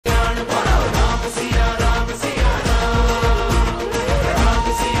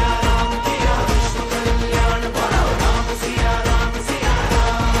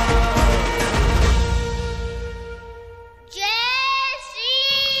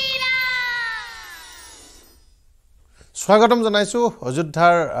স্বাগতম জনাইছো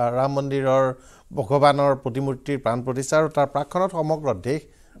অযোধ্যাৰ ৰাম মন্দিৰৰ ভগৱানৰ প্ৰতিমূৰ্তিৰ প্ৰাণ প্ৰতিষ্ঠা আৰু তাৰ প্ৰাক্ষণত সমগ্ৰ দেশ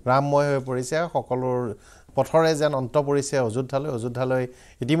ৰামময় হৈ পৰিছে সকলোৰ পথৰে যেন অন্ত পৰিছে অযোধ্যালৈ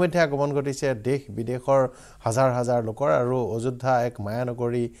ইতিমধ্যে আগমন ঘটিছে দেশ বিদেশৰ হাজাৰ হাজাৰ লোকৰ আৰু অযোধ্যা এক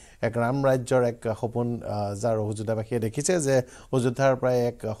মায়ানগৰী এক ৰাম ৰাজ্যৰ এক সপোন যাৰ অযোধ্যাবাসীয়ে দেখিছে যে অযোধ্যাৰ প্ৰায়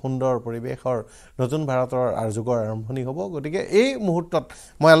এক সুন্দৰ পৰিৱেশৰ নতুন ভাৰতৰ যুগৰ আৰম্ভণি হ'ব গতিকে এই মুহূৰ্তত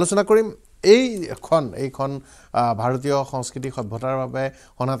মই আলোচনা কৰিম এইখন ভাৰতীয় সংস্কৃতি সভ্যতাৰ বাবে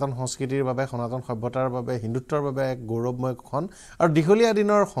সনাতন সংস্কৃতিৰ বাবে সনাতন সভ্যতাৰ বাবে হিন্দুত্বৰ বাবে এক গৌৰৱময় খন আৰু দীঘলীয়া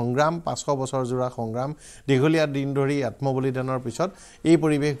দিনৰ সংগ্ৰাম 500 বছৰ জোৰা সংগ্ৰাম দীঘলীয়া দিন ধৰি আত্মবলিদানৰ পিছত এই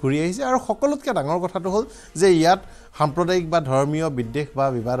পৰিৱেশ ঘূৰি আহিছে আৰু সকলোতকৈ ডাঙৰ কথাটো হ'ল যে ইয়াত সাম্প্ৰদায়িক বা ধৰ্মীয় বিদ্বেষ বা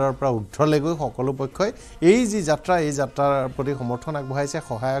বিবাদৰ পৰা উদ্ধলে গৈ সকলো পক্ষই এই যি যাত্ৰা এই যাত্ৰাৰ প্ৰতি সমৰ্থন আগবঢ়াইছে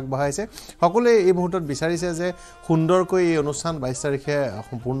সহায় আগবঢ়াইছে সকলোৱে এই মুহূৰ্তত বিচাৰিছে যে সুন্দৰকৈ এই অনুষ্ঠান 22 তাৰিখে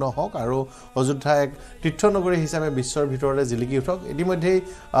সম্পূৰ্ণ হওক আৰু অযোধ্যা এক তীৰ্থনগৰী হিচাপে বিশ্বৰ ভিতৰতে জিলিকি উঠক ইতিমধ্যে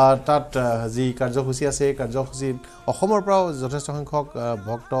তাত যি কাৰ্যসূচী আছে এই কাৰ্যসূচীত অসমৰ পৰাও যথেষ্ট সংখ্যক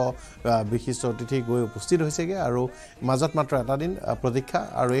ভক্ত বিশিষ্ট অতিথি গৈ উপস্থিত হৈছেগে আৰু মাজত মাত্ৰ এটা দিন প্ৰতীক্ষা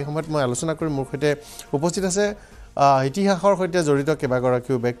আৰু এই সময়ত মই আলোচনা কৰি মোৰ সৈতে উপস্থিত আছে ইতিহাসৰ সৈতে জড়িত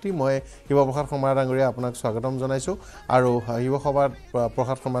কেইবাগৰাকীও ব্যক্তি মই শিৱপ্ৰসাদ শৰ্মা ডাঙৰীয়া আপোনাক স্বাগতম জনাইছো আৰু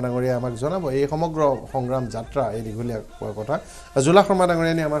শিৱপ্ৰসাদ শৰ্মা ডাঙৰীয়া আমাক জনাব এই সমগ্ৰ সংগ্ৰাম যাত্ৰা এই দীঘলীয়া কথা জুলা শৰ্মা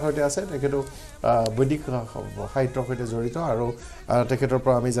ডাঙৰীয়ানী আমাৰ সৈতে আছে তেখেতো বৈদিক সাহিত্যৰ সৈতে জড়িত আৰু তেখেতৰ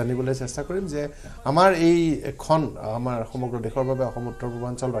পৰা আমি জানিবলৈ চেষ্টা কৰিম যে আমাৰ এইখন আমাৰ সমগ্ৰ দেশৰ বাবে অসম উত্তৰ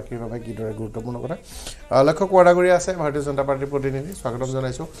পূৰ্বাঞ্চলবাসীৰ বাবে কিদৰে গুৰুত্বপূৰ্ণ কথা লক্ষ্য কোৱা ডাঙৰীয়া আছে ভাৰতীয় জনতা পাৰ্টিৰ প্ৰতিনিধি স্বাগতম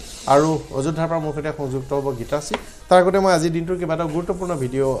জনাইছো আৰু অযোধ্যাৰ পৰা মোৰ সৈতে সংযুক্ত হ'ব গীতাশ্ৰী তাৰ আগতে মই আজি দিনটোৰ কেইবাটাও গুৰুত্বপূৰ্ণ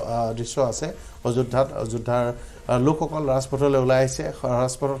ভিডিঅ' দৃশ্য আছে অযোধ্যাৰ লোকসকল ৰাজপথলৈ ওলাই আহিছে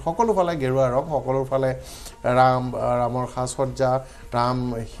ৰাজপথত সকলো ফালে গেৰুৱা ৰং সকলো ফালে ৰামৰ সাজসজ্জা ৰাম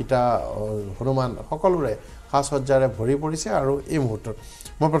সীতা হনুমান সকলোৰে সাজসজ্জাৰে ভৰি পৰিছে আৰু এই মুহূৰ্তত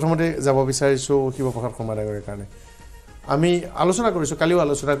মই প্ৰথমতে যাব বিচাৰিছোঁ শিৱপ্ৰসাদ শৰ্মা ডাঙৰীয়াৰ কাৰণে আমি আলোচনা কৰিছোঁ কালিও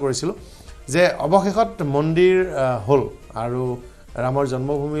আলোচনা কৰিছিলোঁ যে অৱশেষত মন্দিৰ হ'ল আৰু ৰামৰ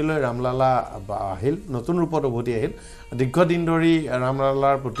জন্মভূমিলৈ ৰামলালা আহিল নতুন ৰূপত উভতি আহিল দীৰ্ঘদিন ধৰি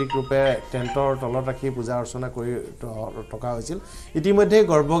ৰামলালাৰ প্ৰতীক ৰূপে টেণ্টৰ তলত ৰাখি পূজা অৰ্চনা কৰি থকা হৈছিল ইতিমধ্যে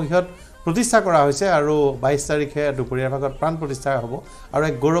গৰ্ভগৃহত প্ৰতিষ্ঠা কৰা হৈছে আৰু 22 তাৰিখে দুপৰীয়াৰ ভাগত প্ৰাণ প্ৰতিষ্ঠা হ'ব আৰু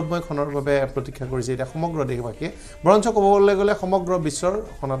এক গৌৰৱময় খনৰ বাবে প্ৰতীক্ষা কৰিছে এতিয়া সমগ্ৰ দেশবাসীয়ে বৰঞ্চ ক'বলৈ গ'লে সমগ্ৰ বিশ্বৰ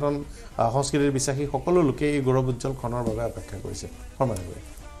সনাতন সংস্কৃতিৰ বিশ্বাসী সকলো লোকে এই গৌৰৱ উজ্জ্বল খনৰ বাবে অপেক্ষা কৰিছে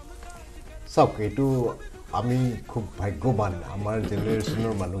চাওক এইটো আমি খুব ভাগ্যৱান আমাৰ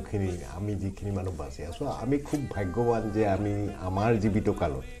জেনেৰেশ্যনৰ মানুহখিনি আমি যিখিনি মানুহ বাচি আছোঁ আমি খুব ভাগ্যৱান যে আমি আমাৰ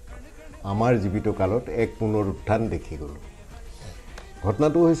জীৱিত কালত এক পুনৰুত্থান দেখি গ'লোঁ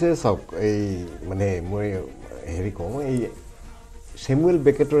ঘটনাটো হৈছে চাওক এই মানে মই কওঁ এই চেমুৱেল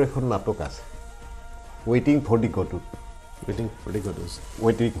বেকেটৰ এখন নাটক আছে ৱেইটিং ফৰ দি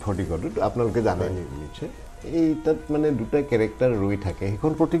গডুড আপোনালোকে জানে নিশ্চয় এই তাত মানে দুটা কেৰেক্টাৰ ৰৈ থাকে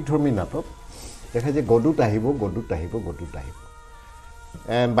সেইখন প্ৰতীকধৰ্মী নাটক দেখা যে গডুত আহিব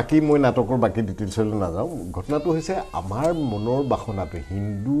বাকী মই নাটকৰ বাকী ডিটেইলছলৈ নাযাওঁ ঘটনাটো হৈছে আমাৰ মনৰ বাসনাটো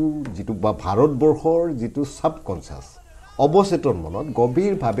হিন্দু যিটো বা ভাৰতবৰ্ষৰ যিটো ছাবকনচিয়াছ অৱচেতন মনত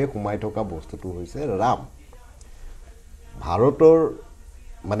গভীৰভাৱে সোমাই থকা বস্তুটো হৈছে ৰাম ভাৰতৰ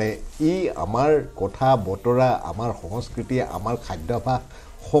মানে আমাৰ কথা বতৰা আমাৰ সংস্কৃতি আমাৰ খাদ্যাভ্যাস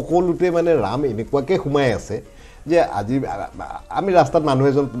সকলোতে মানে ৰাম এনেকুৱাকৈ সোমাই আছে যে আজি আমি ৰাস্তাত মানুহ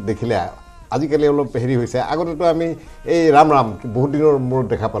এজন দেখিলে আজিকালি অলপ হৈছে আগতেতো আমি এই ৰাম বহুত দিনৰ মূৰত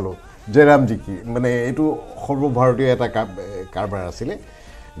দেখা পালোঁ জয়ৰামজী কি মানে এইটো সৰ্বভাৰতীয় এটা কাৰবাৰ আছিলে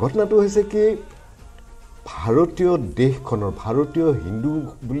ঘটনাটো হৈছে কি ভাৰতীয় দেশখনৰ ভাৰতীয় হিন্দু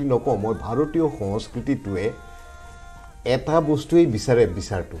বুলি নকওঁ মই ভাৰতীয় সংস্কৃতিটোৱে এটা বস্তুৱেই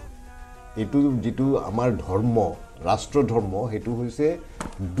বিচাৰটো এইটো যিটো আমাৰ ধৰ্ম ৰাষ্ট্ৰ ধৰ্ম সেইটো হৈছে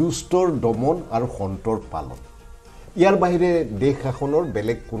দুষ্টৰ দমন আৰু সন্তৰ পালন ইয়াৰ বাহিৰে দেশ শাসনৰ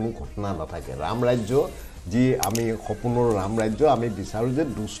বেলেগ কোনো ঘটনা নাথাকে ৰাম ৰাজ্য যি আমি সপোনৰ ৰাম ৰাজ্য আমি বিচাৰোঁ যে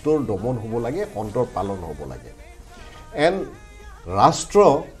দুষ্টৰ দমন হ'ব লাগে সন্তৰ পালন হ'ব লাগে এণ্ড ৰাষ্ট্ৰ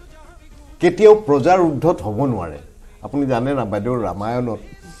কেতিয়াও প্ৰজাৰ ঊৰ্ধত হ'ব নোৱাৰে আপুনি জানে না বাইদেউ ৰামায়ণত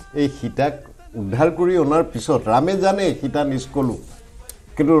এই সীতাক উদ্ধাৰ কৰি অনাৰ পিছত ৰামে জানে সীতা নিষ্কলু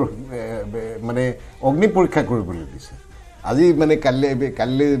কিন্তু মানে অগ্নি পৰীক্ষা কৰিবলৈ দিছে আজি মানে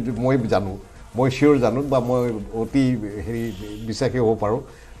কাইলৈ মই চিয়ৰ জানো বা মই অতি বিশ্বাসী হ'ব পাৰোঁ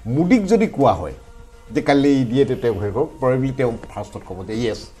মোদীক যদি কোৱা হয় যে কাইলৈ দিয়ে তেওঁ হৈ গ'ল প্ৰবেবলি তেওঁ ফাৰ্ষ্টত ক'ব যে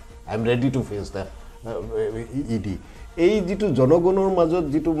য়েছ I am ready to face the ED এই যিটো জনগণৰ মাজত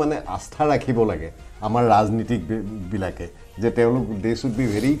যিটো মানে আস্থা ৰাখিব লাগে আমাৰ ৰাজনীতিকবিলাকে যে তেওঁলোক they should be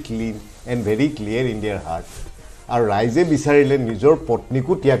very clean and very clear in there heart আৰু ৰাইজে বিচাৰিলে নিজৰ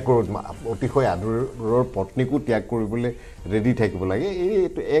পত্নীকো ত্যাগ কৰিব অতিশয় আদৰৰ পত্নীকো ত্যাগ কৰিবলৈ ৰেডি থাকিব লাগে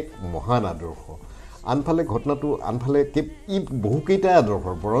এইটো এক মহান আদৰ্শ আনফালে ঘটনাটো আনফালে ই বহুকেইটা আদৰ্শ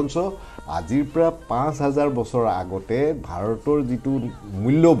বৰঞ্চ আজিৰ পৰা 5000 বছৰ আগতে ভাৰতৰ যিটো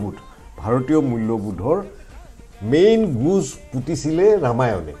মূল্যবোধ ভাৰতীয় মূল্যবোধৰ মেইন গুজ পুতিছিলে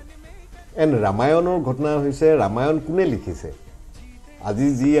ৰামায়ণে এণ্ড ৰামায়ণৰ ঘটনা হৈছে ৰামায়ণ কোনে লিখিছে আজি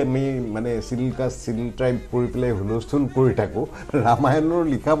যি আমি মানে চিডিউল কাষ্ট চিডিউল ট্ৰাইব কৰি পেলাই হুলস্থুল কৰি থাকোঁ ৰামায়ণৰ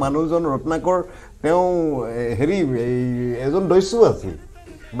লিখা মানুহজন ৰত্নাকৰ তেওঁ হেৰি এজন দস্যু আছিল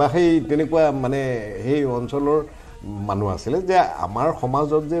বা সেই তেনেকুৱা মানে সেই অঞ্চলৰ মানুহ আছিলে যে আমাৰ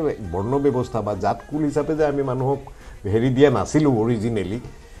সমাজত যে বৰ্ণ ব্যৱস্থা বা জাতকুল হিচাপে যে আমি মানুহক হেৰি দিয়া নাছিলোঁ অৰিজিনেলি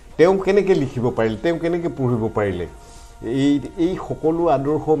তেওঁ কেনেকৈ লিখিব পাৰিলে তেওঁ কেনেকৈ পঢ়িব পাৰিলে এই সকলো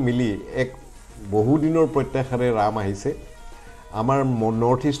আদৰ্শ মিলি এক বহুদিনৰ প্ৰত্যাশাৰে ৰাম আহিছে আমাৰ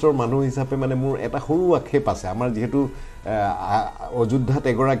নৰ্থ ইষ্টৰ মানুহ হিচাপে মানে মোৰ এটা সৰু আক্ষেপ আছে আমাৰ যেহেতু অযোধ্যাত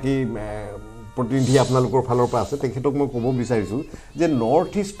এগৰাকী প্ৰতিনিধি আপোনালোকৰ ফালৰ পৰা আছে তেখেতক মই ক'ব বিচাৰিছোঁ যে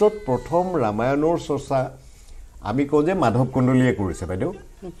নৰ্থ ইষ্টত প্ৰথম ৰামায়ণৰ চৰ্চা আমি কওঁ যে মাধৱ কন্দলীয়ে কৰিছে বাইদেউ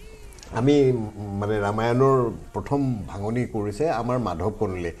আমি মানে ৰামায়ণৰ প্ৰথম ভাঙনি কৰিছে আমাৰ মাধৱ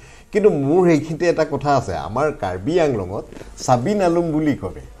কন্দলীয়ে কিন্তু মোৰ এইখিনিতে এটা কথা আছে আমাৰ কাৰ্বি আংলঙত সাবিন আলম বুলি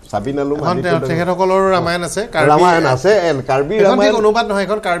কয় সাবিন আলম তেখেতসকলৰ ৰামায়ণ আছে কাৰ্বি ৰামায়ণ অনুবাদ নহয়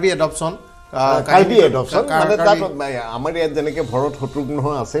এখন কাৰ্বি এডপশ্যন মানে তাত আমাৰ ইয়াত যেনেকৈ ভৰত শত্ৰুঘ্ন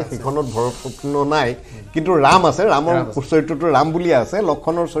আছে সেইখনত ভৰত শত্ৰুঘ্ন নাই কিন্তু ৰাম আছে ৰামৰ চৰিত্ৰটো ৰাম বুলিয়ে আছে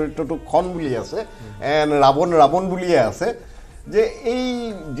লক্ষণৰ চৰিত্ৰটো খন বুলি আছে এণ্ড ৰাৱণ বুলিয়ে আছে যে এই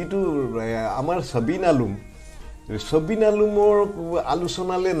যিটো আমাৰ সাবিন আলুমৰ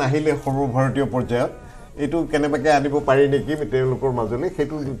আলোচনালৈ নাহিলে সৰ্বভাৰতীয় পৰ্যায়ত এইটো কেনেবাকৈ আনিব পাৰি নেকি তেওঁলোকৰ মাজলৈ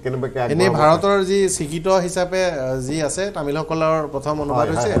সেইটো কেনেবাকৈ এনেই ভাৰতৰ যি স্বীকৃত হিচাপে যি আছে তামিলসকলৰ প্ৰথম অনুবাদ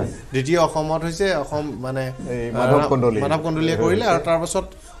হৈছে দ্বিতীয় অসমত হৈছে অসম মানে মাধৱ কন্দলীয়ে কৰিলে আৰু তাৰপাছত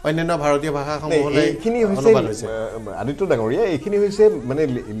অন্যান্য ভাৰতীয় ভাষাসমূহলৈ এইখিনি হৈছে আদিত্য ডাঙৰীয়া এইখিনি হৈছে মানে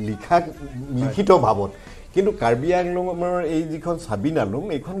লিখিত ভাৱত কিন্তু কাৰ্বি আংলঙৰ এই যিখন সাবিন আলম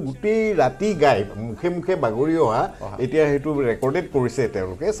এইখন গোটেই ৰাতি গাই মুখে মুখে বাগৰি অহা এতিয়া সেইটো ৰেকৰ্ডেড কৰিছে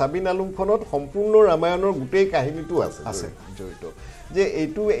তেওঁলোকে সাবিন আলমখনত সম্পূৰ্ণ ৰামায়ণৰ গোটেই কাহিনীটো আছে জড়িত যে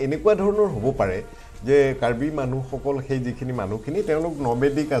এইটো এনেকুৱা ধৰণৰ হ'ব পাৰে যে কাৰ্বি মানুহসকল সেই যিখিনি মানুহখিনি তেওঁলোক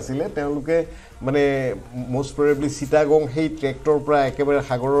নবেদিক আছিলে তেওঁলোকে মানে মষ্ট প্ৰবেবলি চিটাগং সেই ট্ৰেক্টৰ পৰা একেবাৰে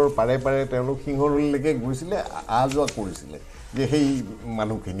সাগৰৰ পাৰে পাৰে তেওঁলোক সিংহলৈকে গৈছিলে অহা যোৱা কৰিছিলে যে সেই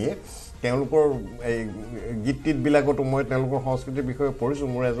মানুহখিনিয়ে তেওঁলোকৰ এই গীতবিলাকতো মই তেওঁলোকৰ সংস্কৃতিৰ বিষয়ে পঢ়িছোঁ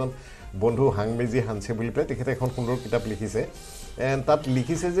মোৰ এজন বন্ধু হাংমেজি হানছে বুলি পেলাই তেখেতে এখন সুন্দৰ কিতাপ লিখিছে এণ্ড তাত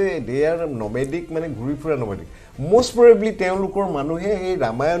লিখিছে যে দে আৰ নমেডিক মানে ঘূৰি ফুৰা নমেডিক মষ্ট প্ৰবেবলি তেওঁলোকৰ মানুহে সেই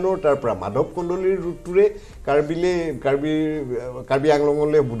ৰামায়ণৰ তাৰ পৰা মাধৱ কন্দলীৰ ৰুটটোৰে কাৰ্বি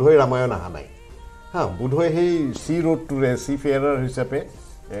আংলঙলৈ বোধহয় ৰামায়ণ অহা নাই বোধহয় সেই চি ৰোডটোৰে চি ফেয়াৰাৰ হিচাপে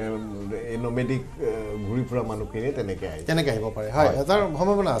নমেডিক ঘূৰি ফুৰা মানুহখিনিয়ে তেনেকৈ আহিব পাৰে হয় এটাৰ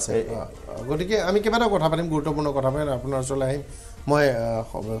সম্ভাৱনা আছে গতিকে আমি কেইবাটাও কথা পাতিম গুৰুত্বপূৰ্ণ কথা পাতিম আপোনাৰ ওচৰলৈ আহিম মই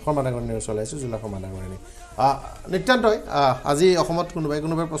শৰ্মাদাগৰণীৰ ওচৰলৈ আহিছোঁ জিলা শৰ্মাদাগৰণী নিতান্তই আজি অসমত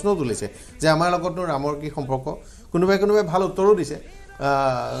কোনোবাই প্ৰশ্নও তুলিছে যে আমাৰ লগতনো ৰামৰ কি সম্পৰ্ক কোনোবাই ভাল উত্তৰো দিছে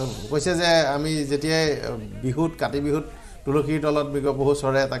কৈছে যে আমি যেতিয়াই বিহুত কাতি বিহুত তুলসীৰ তলত মৃগপহু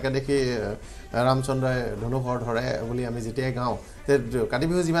চৰে তাকে দেখি ৰামচন্দ্ৰই ধনুষৰ ধৰে বুলি আমি যেতিয়াই গাওঁ যে কাতি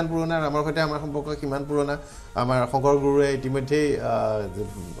বিহু যিমান পুৰণা ৰামৰ সৈতে আমাৰ সম্পৰ্ক সিমান পুৰণা আমাৰ শংকৰ গুৰুৱে ইতিমধ্যেই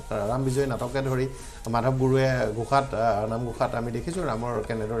ৰাম বিজয় নাটকে ধৰি মাধৱ গুৰুৱে নামঘোষাত আমি দেখিছোঁ ৰামৰ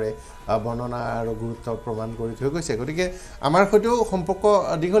কেনেদৰে বৰ্ণনা আৰু গুৰুত্ব প্ৰমাণ কৰি থৈ গৈছে গতিকে আমাৰ সৈতেও সম্পৰ্ক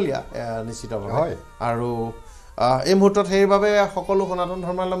দীঘলীয়া নিশ্চিতভাৱে আৰু এই মুহূৰ্তত সেইবাবে সকলো সনাতন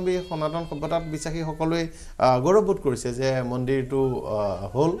ধৰ্মাৱলম্বী সনাতন সভ্যতাত বিশ্বাসী সকলোৱে গৌৰৱবোধ কৰিছে যে মন্দিৰটো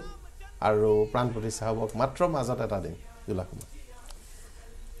হ'ল আৰু প্ৰাণ প্ৰতিষ্ঠা হ'ব মাত্ৰ মাজত এটা দিন জুলাসমত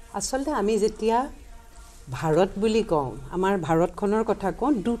আচলতে আমি যেতিয়া ভাৰত বুলি কওঁ আমাৰ ভাৰতখনৰ কথা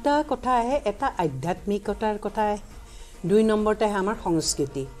কওঁ দুটা কথা আহে এটা আধ্যাত্মিকতাৰ কথা আহে দুই নম্বৰতে আহে আমাৰ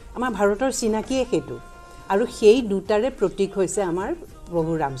সংস্কৃতি আমাৰ ভাৰতৰ চিনাকিয়ে সেইটো আৰু সেই দুটাৰে প্ৰতীক হৈছে আমাৰ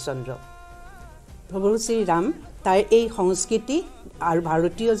প্ৰভু ৰামচন্দ্ৰ প্ৰভু শ্ৰী ৰাম তাৰ এই সংস্কৃতি আৰু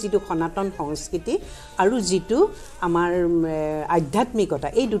ভাৰতীয় যিটো সনাতন সংস্কৃতি আৰু যিটো আমাৰ আধ্যাত্মিকতা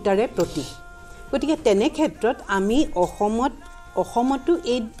এই দুটাৰে প্ৰতীক গতিকে তেনে ক্ষেত্ৰত আমি অসমতো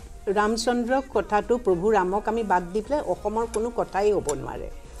এই ৰামচন্দ্ৰ কথাটো প্ৰভু ৰামক আমি বাদ দি পেলাই অসমৰ কোনো কথাই হ'ব নোৱাৰে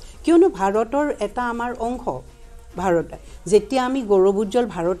কিয়নো ভাৰতৰ এটা আমাৰ অংশ ভাৰত যেতিয়া আমি গৌৰৱোজ্জ্বল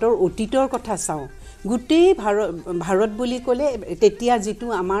ভাৰতৰ অতীতৰ কথা চাওঁ গোটেই ভাৰত বুলি ক'লে তেতিয়া যিটো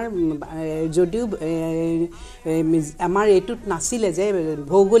আমাৰ যদিও আমাৰ এইটোত নাছিলে যে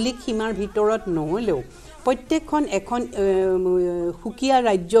ভৌগোলিক সীমাৰ ভিতৰত নহ'লেও প্ৰত্যেকখন এখন সুকীয়া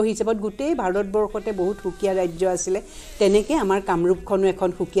ৰাজ্য হিচাপত গোটেই ভাৰতবৰ্ষতে বহুত সুকীয়া ৰাজ্য আছিলে তেনেকৈ আমাৰ কামৰূপখনো এখন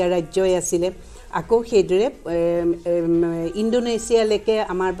সুকীয়া ৰাজ্যই আছিলে আকৌ সেইদৰে ইণ্ডোনেছিয়ালৈকে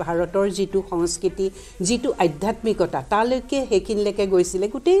আমাৰ ভাৰতৰ যিটো সংস্কৃতি যিটো আধ্যাত্মিকতা তালৈকে সেইখিনিলৈকে গৈছিলে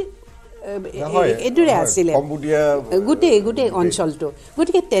গোটেই এদৰে আছিলে গোটেই অঞ্চলটো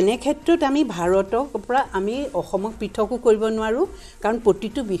গতিকে তেনে ক্ষেত্ৰত আমি ভাৰতৰ পৰা আমি অসমক পৃথকো কৰিব নোৱাৰোঁ কাৰণ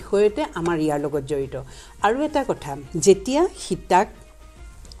প্ৰতিটো বিষয়তে আমাৰ ইয়াৰ লগত জড়িত আৰু এটা কথা যেতিয়া সীতাক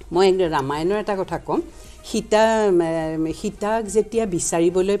মই ৰামায়ণৰ এটা কথা ক'ম সীতাক যেতিয়া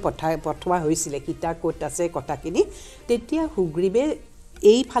বিচাৰিবলৈ পঠোৱা হৈছিলে সীতা ক'ত আছে কথাখিনি তেতিয়া সুগ্ৰীৱে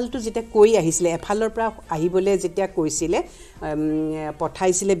এই ফালটো যেতিয়া কৈ আহিছিলে এফালৰ পৰা আহিবলৈ যেতিয়া কৈছিলে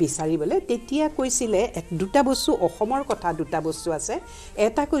পঠাইছিলে বিচাৰিবলৈ তেতিয়া কৈছিলে দুটা বস্তু অসমৰ কথা দুটা বস্তু আছে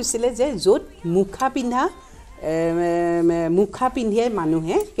এটা কৈছিলে যে য'ত মুখা পিন্ধিয়ে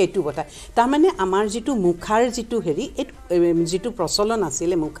মানুহে সেইটো কথা তাৰমানে আমাৰ যিটো মুখাৰ যিটো হেৰি যিটো প্ৰচলন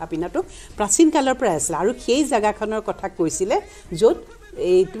আছিলে মুখা পিন্ধাটো প্ৰাচীন কালৰ পৰাই আছিলে আৰু সেই জাগাখনৰ কথা কৈছিলে য'ত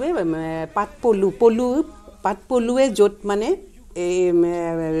এইটোৱে পাটপলুৱে য'ত মানে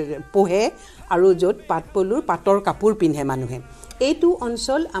পোহে আৰু য'ত পাটৰ কাপোৰ পিন্ধে মানুহে এইটো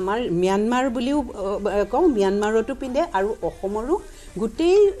অঞ্চল আমাৰ ম্যানমাৰ বুলিও কওঁ ম্যানমাৰতো পিন্ধে আৰু অসমৰো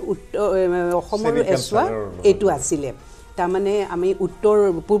গোটেই অসমৰ এছোৱা এইটো আছিলে তাৰমানে আমি উত্তৰ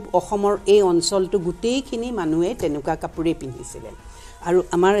পূব অসমৰ এই অঞ্চলটো গোটেইখিনি মানুহে তেনেকুৱা কাপোৰেই পিন্ধিছিলে আৰু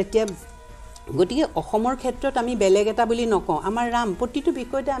আমাৰ এতিয়া গতিকে অসমৰ ক্ষেত্ৰত আমি বেলেগ এটা বুলি নকওঁ আমাৰ ৰাম প্ৰতিটো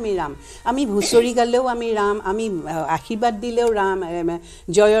বিষয়তে আমি ৰাম আমি হুঁচৰি গালেও আমি ৰাম আমি আশীৰ্বাদ দিলেও ৰাম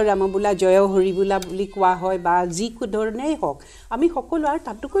জয় ৰাম বোলা জয় হৰি বোলা বুলি কোৱা হয় বা যি ধৰণেই হওক আমি সকলো আৰু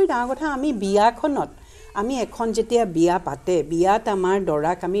তাতোকৈ ডাঙৰ কথা আমি বিয়াখনত আমি এখন যেতিয়া বিয়া পাতে বিয়াত আমাৰ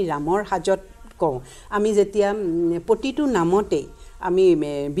দৰাক আমি ৰামৰ সাজত কওঁ আমি যেতিয়া প্ৰতিটো নামতেই আমি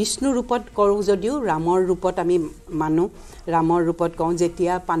বিষ্ণু ৰূপত কৰোঁ যদিও ৰামৰ ৰূপত আমি মানো ৰামৰ ৰূপত কওঁ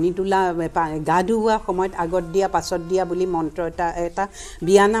যেতিয়া পানী তোলা গা ধুওৱা সময়ত আগত দিয়া পাছত দিয়া বুলি মন্ত্ৰ এটা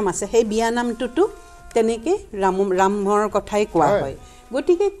বিয়ানাম আছে সেই বিয়ানামটোতো তেনেকৈ ৰামৰ কথাই কোৱা হয়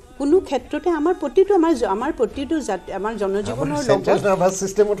গতিকে কোনো ক্ষেত্ৰতে আমাৰ প্ৰতিটো আমাৰ জনজীৱনৰ লগত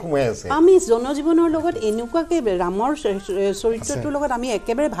আমি জনজীৱনৰ লগত এনেকুৱাকৈ ৰামৰ চৰিত্ৰটোৰ লগত আমি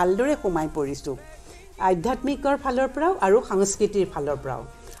একেবাৰে ভালদৰে সোমাই পৰিছোঁ আধ্যাত্মিকৰ ফালৰ পৰাও আৰু সংস্কৃতিৰ ফালৰ পৰাও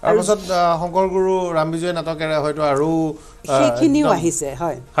আৰু পাছত শংকৰ গুৰু ৰাম বিজয় নাটকেৰে হয়তো আৰু সেইখিনিও আহিছে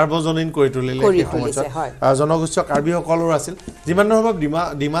হয় সাৰ্বজনীন কৰি তুলিলে জনগোষ্ঠীয় কাৰ্বিসকলৰো আছিল যিমান নহওক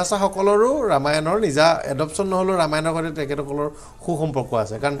ডিমাচাসকলৰো ৰামায়ণৰ নিজা এডপশ্যন নহ'লেও ৰামায়ণৰ সৈতে তেখেতসকলৰ সুসম্পৰ্ক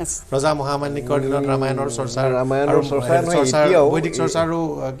আছে কাৰণ ৰজা মহামান্যিকৰ দিনত ৰামায়ণৰ চৰ্চাৰ বৈদিক চৰ্চাৰো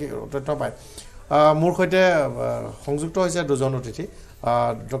তথ্য পায় মোৰ সৈতে সংযুক্ত হৈছে দুজন অতিথি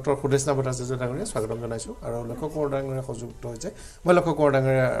ডক্টৰ সুদেশনা ভট্টাচাৰ্য ডাঙৰীয়া স্বাগতম জনাইছোঁ আৰু লক্ষ্য কোঁৱৰ ডাঙৰীয়া সংযুক্ত হৈছে মই লক্ষ্য কোঁৱৰ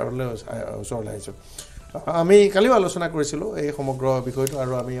ডাঙৰীয়ালৈ ওচৰলৈ আহিছোঁ আমি কালিও আলোচনা কৰিছিলোঁ এই সমগ্ৰ বিষয়টো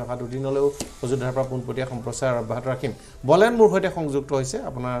আৰু আমি অহা দুদিনলৈও অযোধ্যাৰ পৰা পোনপটীয়া সম্প্ৰচাৰ অব্যাহত ৰাখিম বলেন মোৰ সৈতে সংযুক্ত হৈছে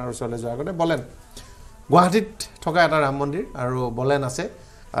আপোনাৰ ওচৰলৈ যোৱাৰ আগতে বলেন গুৱাহাটীত থকা এটা ৰাম মন্দিৰ আৰু বলেন আছে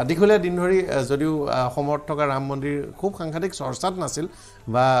দীঘলীয়া দিন ধৰি যদিও অসমত থকা ৰাম মন্দিৰ খুব সাংঘাতিক চৰ্চাত নাছিল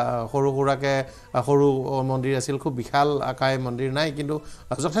বা সৰু সুৰাকৈ সৰু মন্দিৰ আছিল খুব বিশাল আকায় মন্দিৰ নাই কিন্তু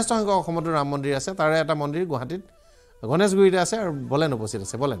যথেষ্ট সংখ্যক অসমতো ৰাম মন্দিৰ আছে তাৰে এটা মন্দিৰ গুৱাহাটীত গণেশগুৰিতে আছে আৰু বলেন উপস্থিত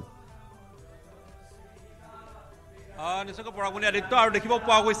আছে বলেন নিশ্চয়কৈ পৰামৰ্শ আদিত্য আৰু দেখিব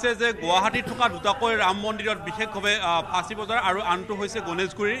পোৱা গৈছে যে গুৱাহাটীত থকা দুটাকৈ ৰাম মন্দিৰত বিশেষভাৱে ফাঁচী বজাৰ আৰু আনটো হৈছে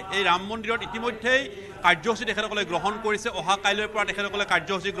গণেশগুৰিৰ এই ৰাম মন্দিৰত ইতিমধ্যেই কাৰ্যসূচী তেখেতসকলে গ্ৰহণ কৰিছে অহা কাইলৈৰ পৰা তেখেতসকলে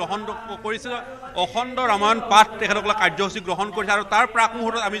কাৰ্যসূচী গ্ৰহণ কৰিছে অখণ্ড ৰামায়ণ পাঠ তেখেতসকলে কাৰ্যসূচী গ্ৰহণ কৰিছে আৰু তাৰ প্ৰাক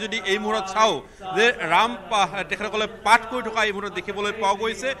মুহূৰ্তত আমি যদি এই মুহূৰ্তত চাওঁ যে ৰাম তেখেতসকলে পাঠ কৰি থকা এই মুহূৰ্তত দেখিবলৈ পোৱা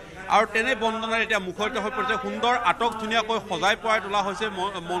গৈছে আৰু তেনে বন্দনাৰে এতিয়া মুখৰিত হৈ পৰিছে সুন্দৰ আটক ধুনীয়াকৈ সজাই পৰাই তোলা হৈছে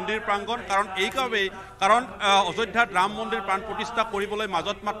মন্দিৰ প্ৰাংগণ কাৰণ এইকাৰণেই কাৰণ অযোধ্যাত ৰাম মন্দিৰ প্ৰাণ প্ৰতিষ্ঠা কৰিবলৈ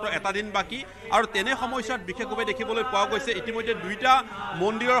মাজত মাত্ৰ এটা দিন বাকী আৰু তেনে সময়ছোৱাত বিশেষভাৱে দেখিবলৈ পোৱা গৈছে ইতিমধ্যে দুইটা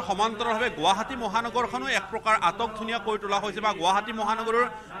মন্দিৰৰ সমান্তৰালভাৱে গুৱাহাটী মহানগৰখনো এক প্ৰকাৰ আটক ধুনীয়া কৰি তোলা হৈছে বা গুৱাহাটী মহানগৰৰ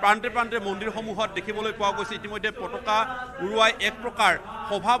প্ৰান্তে প্ৰান্তে মন্দিৰসমূহত দেখিবলৈ পোৱা গৈছে ইতিমধ্যে পতাকা উৰুৱাই এক প্ৰকাৰ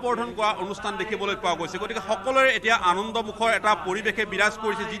শোভাবৰ্ধন কৰা অনুষ্ঠান দেখিবলৈ পোৱা গৈছে গতিকে সকলোৰে এতিয়া আনন্দমুখৰ এটা পৰিৱেশে বিৰাজ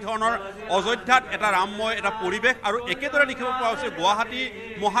কৰিছে যি ধৰণৰ অযোধ্যাত এটা ৰামময় এটা পৰিৱেশ আৰু একেদৰে দেখিব পোৱা হৈছে গুৱাহাটী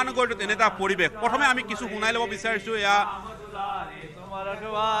মহানগৰীত এনে এটা পৰিৱেশ প্ৰথমে আমি কিছু শুনাই ল'ব বিচাৰিছোঁ এয়া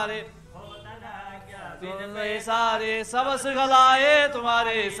तुमने सारे सब सुख लाए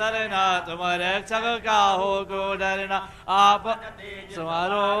तुम्हारे सरना तुम्हारे रक्षक का हो को डरना आप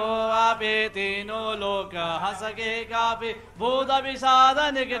समारो आपे तीनों लोक हंस के कापे भूत विषाद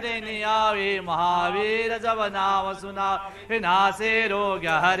निकटे नियावे महावीर जब नाम सुना नासे रोग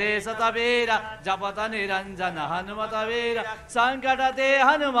हरे सतवीर जपत निरंजन हनुमत वीर संकट ते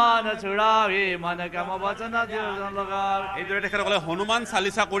हनुमान छुड़ावे मन कम वचन এইদৰে তেখেতসকলে হনুমান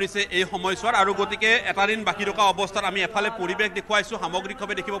চালিচা কৰিছে এই সময়ছোৱাত আৰু গতিকে এটা দিন বাকী থকা অৱস্থাত আমি এফালে পৰিৱেশ দেখুৱাইছোঁ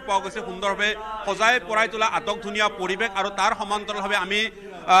সামগ্ৰিকভাৱে দেখিব পোৱা গৈছে সুন্দৰভাৱে সজাই পৰাই তোলা আটক ধুনীয়া পৰিৱেশ আৰু তাৰ সমান্তৰালভাৱে আমি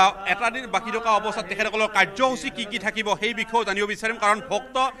এটা দিন বাকী থকা অৱস্থাত তেখেতসকলৰ কাৰ্যসূচী কি থাকিব সেই বিষয়েও জানিব বিচাৰিম কাৰণ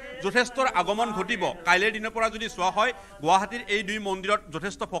ভক্ত যথেষ্ট আগমন ঘটিব কাইলৈৰ দিনৰ পৰা যদি চোৱা হয় গুৱাহাটীৰ এই দুই মন্দিৰত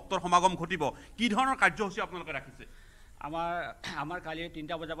যথেষ্ট ভক্তৰ সমাগম ঘটিব কি ধৰণৰ কাৰ্যসূচী আপোনালোকে ৰাখিছে আমাৰ কালি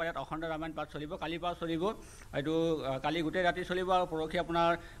 3টা বজাৰ পৰা অখণ্ড ৰামায়ণ পাঠ চলিব কালিৰ পৰা চলিব এইটো কালি গোটেই ৰাতি চলিব আৰু পৰহি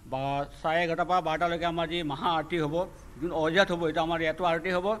আপোনাৰ 11:30 পৰা 12টালৈকে আমাৰ যি মহা আৰতি হ'ব যোন অজাত হ'ব এইটো আমাৰ ইয়াতো আৰতি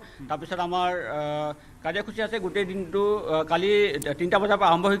হ'ব তাৰপিছত আমাৰ কাৰ্যসূচী আছে গোটেই দিনটো কালি 3টা বজাৰ পৰা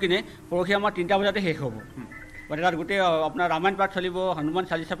আৰম্ভ হৈ কিনে পৰহি আমাৰ 3টা বজাতে শেষ হ'ব মানে তাত গোটেই আপোনাৰ ৰামায়ণ পাঠ চলিব হনুমান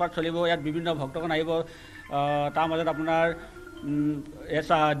চালিচা পাঠ চলিব ইয়াত বিভিন্ন ভক্তগণ আহিব তাৰ মাজত আপোনাৰ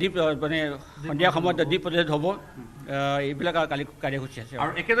দীপ মানে সন্ধিয়া সময়ত দীপ প্ৰজ্বলিত হ'ব এইবিলাক কালি কাৰ্যসূচী আছে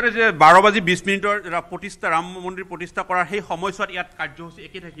আৰু একেদৰে যে 12:20 প্ৰতিষ্ঠা ৰাম মন্দিৰ প্ৰতিষ্ঠা কৰাৰ সেই সময়ছোৱাত ইয়াত কাৰ্যসূচী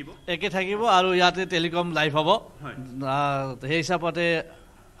একে থাকিব আৰু ইয়াতে টেলিকম লাইভ হ'ব সেই হিচাপতে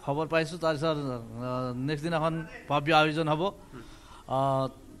খবৰ পাইছোঁ তাৰপিছত নেক্সট দিনাখন ভব্য আয়োজন হ'ব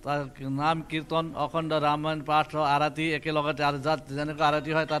তাৰ নাম কীৰ্তন অখণ্ড ৰামায়ণ পাঠ আৰতি একেলগতে আৰু যাত যেনেকুৱা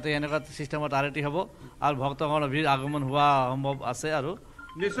আৰতি হয় তাতে এনেকুৱা ছিষ্টেমত আৰতি হ'ব আৰু ভক্তগণৰ ভিৰ আগমন হোৱা সম্ভৱ আছে আৰু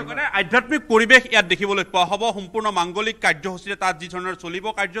নিশ্চয়কৈ আধ্যাত্মিক পৰিৱেশ ইয়াত দেখিবলৈ পোৱা হ'ব সম্পূৰ্ণ মাংগলিক কাৰ্যসূচীৰে তাত যি ধৰণৰ চলিব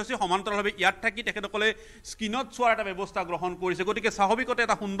কাৰ্যসূচী সমান্তৰালভাৱে ইয়াত থাকি তেখেতসকলে স্ক্ৰীণত চোৱাৰ এটা ব্যৱস্থা গ্ৰহণ কৰিছে গতিকে স্বাভাৱিকতে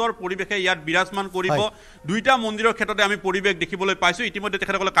এটা সুন্দৰ পৰিৱেশে ইয়াত বিৰাজমান কৰিব দুইটা মন্দিৰৰ ক্ষেত্ৰতে আমি পৰিৱেশ দেখিবলৈ পাইছোঁ ইতিমধ্যে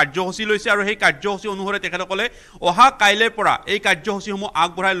তেখেতসকলে কাৰ্যসূচী লৈছে আৰু সেই কাৰ্যসূচী অনুসৰি তেখেতসকলে অহা কাইলৈৰ পৰা এই কাৰ্যসূচীসমূহ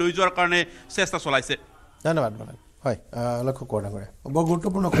আগবঢ়াই লৈ যোৱাৰ কাৰণে চেষ্টা চলাইছে ধন্যবাদ হয় লক্ষ্য কৰা বৰ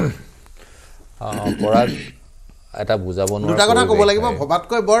গুৰুত্বপূৰ্ণ পৰাগ এটা বুজাব নোৱাৰা দুটা কথা ক'ব লাগিব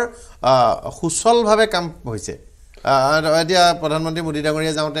ভবাতকৈ বৰ সুচলভাৱে কাম হৈছে এতিয়া প্ৰধানমন্ত্ৰী মোদী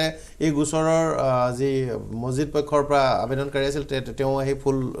ডাঙৰীয়া যাওঁতে এই গোচৰৰ যি মছজিদ পক্ষৰ পৰা আবেদনকাৰী আছিল তেওঁ আহি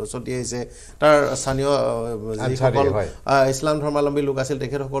ফুল ছটিয়াইছে তাৰ স্থানীয় যিসকল ইছলাম ধৰ্মাৱলম্বী লোক আছিল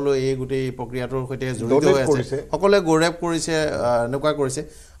তেখেতসকলেও এই গোটেই প্ৰক্ৰিয়াটোৰ সৈতে জড়িত হৈ আছে সকলোৱে গৌৰৱ কৰিছে এনেকুৱা কৰিছে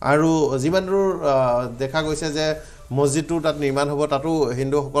আৰু যিমান দূৰ দেখা গৈছে যে মছজিদটো তাত নিৰ্মাণ হ'ব তাতো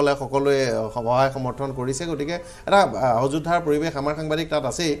হিন্দুসকলে সকলোৱে সহায় সমৰ্থন কৰিছে গতিকে এটা অযোধ্যাৰ পৰিৱেশ আমাৰ সাংবাদিক তাত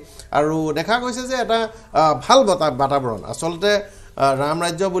আছেই আৰু দেখা গৈছে যে এটা ভাল বাতাবৰণ আচলতে ৰাম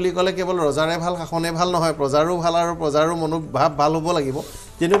ৰাজ্য বুলি ক'লে কেৱল ৰজাৰে ভাল শাসনে ভাল নহয় প্ৰজাৰো ভাল আৰু প্ৰজাৰো মনোভাৱ ভাল হ'ব লাগিব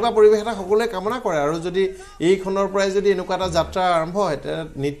তেনেকুৱা পৰিৱেশ এটা সকলোৱে কামনা কৰে আৰু যদি এইখনৰ পৰাই যদি এনেকুৱা এটা যাত্ৰা আৰম্ভ হয় তেতিয়া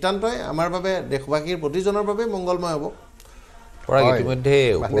নিতান্তই আমাৰ বাবে দেশবাসীৰ প্ৰতিজনৰ বাবে মংগলময় হ'ব পৰাগ ইতিমধ্যে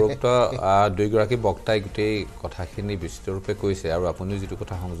উপৰোক্ত দুইগৰাকী বক্তাই গোটেই কথাখিনি বিস্তৃতৰূপে কৈছে আৰু আপুনিও যিটো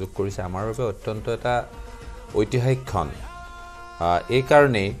কথা সংযোগ কৰিছে আমাৰ বাবে অত্যন্ত এটা ঐতিহাসিক ক্ষণ এই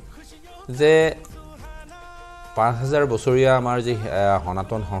কাৰণেই যে 5000 বছৰীয়া আমাৰ যি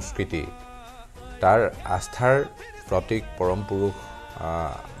সনাতন সংস্কৃতি তাৰ আস্থাৰ প্ৰতীক পৰম পুৰুষ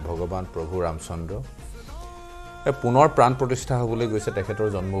ভগৱান প্ৰভু ৰামচন্দ্ৰ পুনৰ প্ৰাণ প্ৰতিষ্ঠা হ'বলৈ গৈছে তেখেতৰ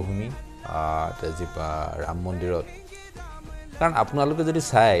জন্মভূমি ৰাম মন্দিৰত কাৰণ আপোনালোকে যদি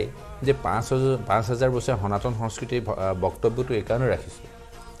চাই যে 5000 বছৰীয়া সনাতন সংস্কৃতিৰ বক্তব্যটো এই কাৰণে ৰাখিছোঁ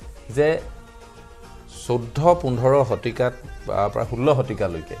যে 14-15 শতিকাত প্ৰায় 16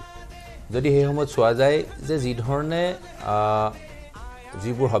 শতিকালৈকে যদি সেই সময়ত চোৱা যায় যে যি ধৰণে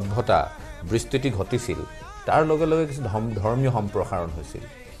যিবোৰ সভ্যতা বিস্তৃতি ঘটিছিল তাৰ লগে লগে কিছু ধৰ্মীয় সম্প্ৰসাৰণ হৈছিল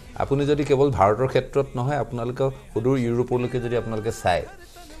আপুনি যদি কেৱল ভাৰতৰ ক্ষেত্ৰত নহয় আপোনালোকে সুদূৰ ইউৰোপলৈকে যদি আপোনালোকে চায়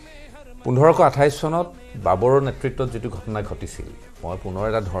 1528 চনত বাবৰৰ নেতৃত্বত যেটো ঘটনা ঘটিছিল মই পুনৰ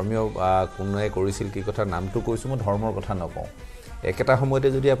এটা ধৰ্মীয় কোনে কৰিছিল কি কথা নামটো কৈছো মই ধৰ্মৰ কথা নকওঁ একেটা সময়তে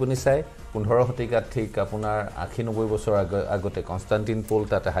যদি আপুনি চাই 15 শতিকাত ঠিক আপোনাৰ 80-90 বছৰ আগতে কনষ্টান্টিন পোল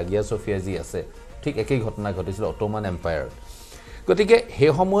তাতে হাগিয়া সোফিয়া যি আছে ঠিক একেই ঘটনা ঘটিছিল অটোমান এম্পায়াৰ গতিকে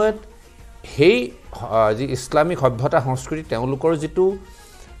সেই সময়ত সেই যি ইছলামিক সভ্যতা সংস্কৃতি তেওঁলোকৰ যেটো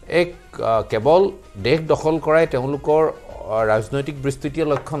এক কেৱল দেশ দখল কৰাই তেওঁলোকৰ ৰাজনৈতিক বিস্তৃতিৰ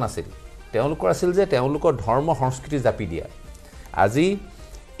লক্ষণ আছিল তেওঁলোকৰ আছিল যে তেওঁলোকৰ ধৰ্ম সংস্কৃতি জাপি দিয়া আজি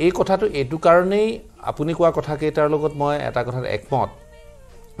এই কথাটো এটো কাৰণেই আপুনি কোৱা কথা কেইটাৰ লগত মই এটা কথাত একমত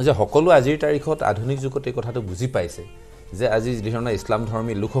যে সকলো আজিৰ তাৰিখত আধুনিক যুগত এই কথাটো বুজি পাইছে যে আজি যিধৰণৰ ইছলাম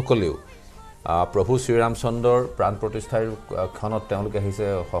ধৰ্মী লোকসকলেও প্ৰভু শ্ৰী ৰামচন্দ্ৰৰ প্ৰাণ প্ৰতিষ্ঠাৰ ক্ষণত তেওঁলোকে আহিছে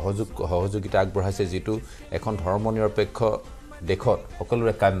সহযোগিতা আগবঢ়াইছে যেটো এখন ধৰ্মনিৰপেক্ষ দেশত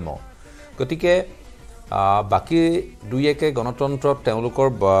সকলোৰে কাম্য গতিকে বাকী দুই একে গণতন্ত্ৰত তেওঁলোকৰ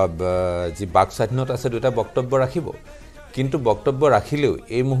যি বাক স্বাধীনতা আছে দুটা বক্তব্য ৰাখিব কিন্তু বক্তব্য ৰাখিলেও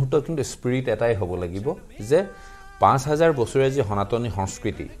এই মুহূৰ্তত কিন্তু স্পিৰিট এটাই হ'ব লাগিব যে 5000 বছৰীয়া যি সনাতনী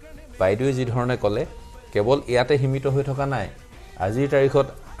সংস্কৃতি বাইদেৱে যি ধৰণে ক'লে কেৱল ইয়াতে সীমিত হৈ থকা নাই আজিৰ তাৰিখত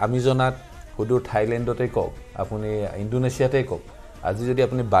আমি জনাত সুদূৰ থাইলেণ্ডতে কওক আপুনি ইণ্ডোনেছিয়াতে কওক আজি যদি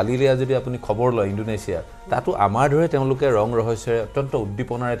আপুনি বালিলে যদি আপুনি খবৰ লয় ইণ্ডোনেছিয়া তাতো আমাৰ ধৰে তেওঁলোকে ৰং ৰহস্যৰে অত্যন্ত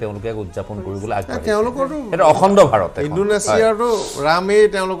উদ্দীপনাৰে তেওঁলোকে উদযাপন কৰিবলৈ আগবাঢ়িছে তেওঁলোকৰটো এটা অখণ্ড ভাৰত ইণ্ডোনেছিয়াৰটো ৰামেই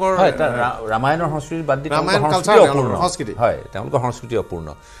তেওঁলোকৰ ৰামায়ণৰ সংস্কৃতি বাদ দি সংস্কৃতি হয় তেওঁলোকৰ সংস্কৃতি অপূৰ্ণ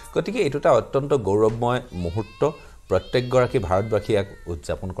গতিকে এইটো এটা অত্যন্ত গৌৰৱময় মুহূৰ্ত প্ৰত্যেকগৰাকী ভাৰতবাসী ইয়াক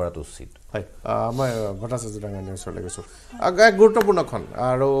উদযাপন কৰাটো উচিত হয় মই ভট্টাচাৰ্য ডাঙৰীয়াৰ ওচৰলৈ গৈছোঁ এক গুৰুত্বপূৰ্ণখন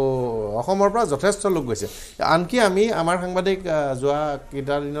আৰু অসমৰ পৰা যথেষ্ট লোক গৈছে আনকি আমি আমাৰ সাংবাদিক যোৱা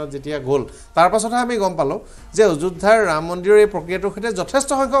কেইটা দিনত যেতিয়া গ'ল তাৰ পাছতহে আমি গম পালোঁ যে অযোধ্যাৰ ৰাম মন্দিৰৰ এই প্ৰক্ৰিয়াটোৰ সৈতে যথেষ্ট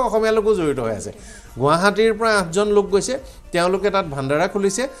সংখ্যক অসমীয়া লোকো জড়িত হৈ আছে গুৱাহাটীৰ পৰা 8জন লোক গৈছে তেওঁলোকে তাত ভাণ্ডাৰা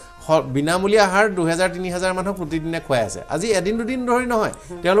খুলিছে বিনামূলীয়া আহাৰ 2000-3000 মানুহক প্ৰতিদিনে খুৱাই আছে আজি এদিন দুদিন ধৰি নহয়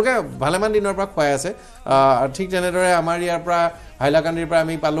তেওঁলোকে ভালেমান দিনৰ পৰা খুৱাই আছে ঠিক তেনেদৰে আমাৰ ইয়াৰ পৰা হাইলাকান্দিৰ পৰা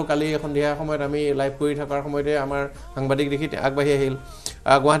আমি পালোঁ কালি সন্ধিয়া সময়ত আমি লাইভ কৰি থকাৰ সময়তে আমাৰ সাংবাদিক দেখি আগবাঢ়ি আহিল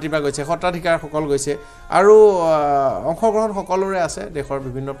গুৱাহাটীৰ পৰা গৈছে সত্ৰাধিকাৰসকল গৈছে আৰু অংশগ্ৰহণ সকলোৰে আছে দেশৰ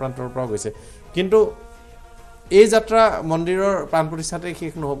বিভিন্ন প্ৰান্তৰ পৰা গৈছে কিন্তু এই যাত্ৰা মন্দিৰৰ প্ৰাণ প্ৰতিষ্ঠাতে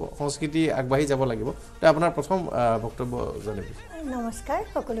শেষ নহ'ব সংস্কৃতি আগবাঢ়ি যাব লাগিব তো আপোনাৰ প্ৰথম বক্তব্য জনাব নমস্কাৰ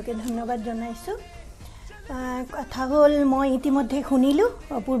সকলোকে ধন্যবাদ জনাইছোঁ কথা হ'ল মই ইতিমধ্যে শুনিলোঁ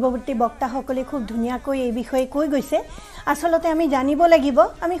পূৰ্বৱৰ্তী বক্তাসকলে খুব ধুনীয়াকৈ এই বিষয়ে কৈ গৈছে আচলতে আমি জানিব লাগিব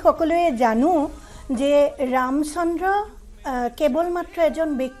আমি সকলোৱে জানো যে ৰামচন্দ্ৰ কেৱল মাত্ৰ এজন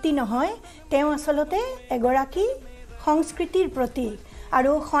ব্যক্তি নহয় তেওঁ আচলতে এগৰাকী সংস্কৃতিৰ প্ৰতীক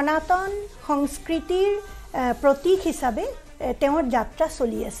আৰু সনাতন সংস্কৃতিৰ প্ৰতীক হিচাপে তেওঁৰ যাত্ৰা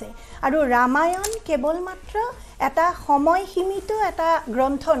চলি আছে আৰু ৰামায়ণ কেৱল মাত্ৰ এটা সময় সীমিত এটা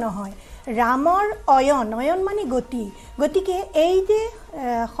গ্ৰন্থ নহয় ৰামৰ অয়ন মানে গতি গতিকে এই যে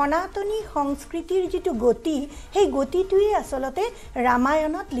সনাতনী সংস্কৃতিৰ যিটো গতি সেই গতিটোৱে আচলতে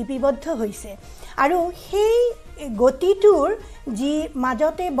ৰামায়ণত লিপিবদ্ধ হৈছে আৰু সেই গতিটোৰ যি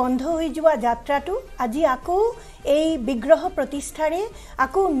মাজতে বন্ধ হৈ যোৱা যাত্ৰাটো আজি আকৌ এই বিগ্ৰহ প্ৰতিষ্ঠাৰে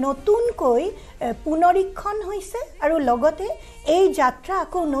আকৌ নতুনকৈ পুনৰীক্ষণ হৈছে আৰু লগতে এই যাত্ৰা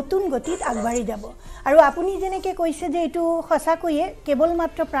আকৌ নতুন গতিত আগবাঢ়ি যাব আৰু আপুনি যেনেকৈ কৈছে যে এইটো সঁচাকৈয়ে কেৱল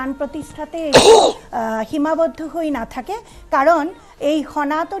মাত্ৰ প্ৰাণ প্ৰতিষ্ঠাতে সীমাবদ্ধ হৈ নাথাকে কাৰণ এই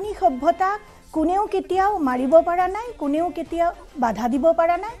সনাতনী সভ্যতাক কোনেও কেতিয়াও মাৰিব পৰা নাই কোনেও কেতিয়াও বাধা দিব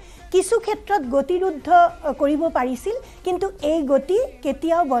পৰা নাই কিছু ক্ষেত্ৰত গতিৰুদ্ধ কৰিব পাৰিছিল কিন্তু এই গতি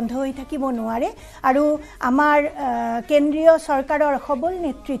কেতিয়াও বন্ধ হৈ থাকিব নোৱাৰে আৰু আমাৰ কেন্দ্ৰীয় চৰকাৰৰ সবল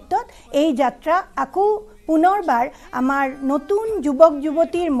নেতৃত্বত এই যাত্ৰা আকৌ পুনৰবাৰ আমাৰ নতুন যুৱক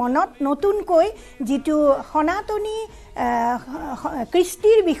যুৱতীৰ মনত নতুনকৈ যিটো সনাতনী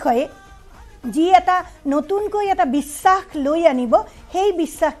কৃষ্টিৰ বিষয়ে যি এটা নতুনকৈ এটা বিশ্বাস লৈ আনিব সেই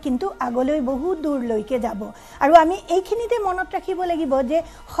বিশ্বাস কিন্তু আগলৈ বহুত দূৰলৈকে যাব আৰু আমি এইখিনিতে মনত ৰাখিব লাগিব যে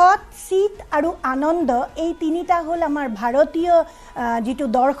সৎ চিত আৰু আনন্দ এই তিনিটা হ'ল আমাৰ ভাৰতীয় যিটো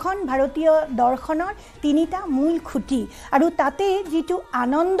দৰ্শন ভাৰতীয় দৰ্শনৰ তিনিটা মূল খুঁটি আৰু তাতে যিটো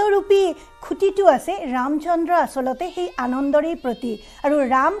আনন্দৰূপী খুঁটিটো আছে ৰামচন্দ্ৰ আচলতে সেই আনন্দৰেই প্ৰতীক আৰু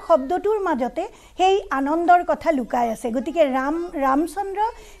ৰাম শব্দটোৰ মাজতে সেই আনন্দৰ কথা লুকাই আছে গতিকে ৰামচন্দ্ৰ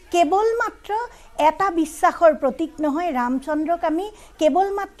কেৱল মাত্ৰ এটা বিশ্বাসৰ প্ৰতীক নহয় ৰামচন্দ্ৰক আমি কেৱল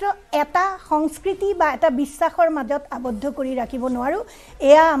মাত্ৰ এটা সংস্কৃতি বা এটা বিশ্বাসৰ মাজত আবদ্ধ কৰি ৰাখিব নোৱাৰোঁ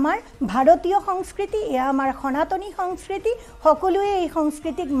এয়া আমাৰ ভাৰতীয় সংস্কৃতি এয়া আমাৰ সনাতনী সংস্কৃতি সকলোৱে এই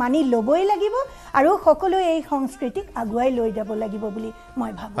সংস্কৃতিক মানি ল'বই লাগিব আৰু সকলোৱে এই সংস্কৃতিক আগুৱাই লৈ যাব লাগিব বুলি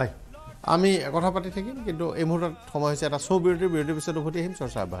মই ভাবোঁ আমি কথা পাতি থাকিম কিন্তু এই মুহূৰ্তত সময় হৈছে এটা শ্ব' বিৰতিৰ পিছত উভতি আহিম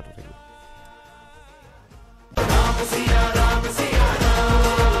চৰ্চা অব্যাহত থাকিব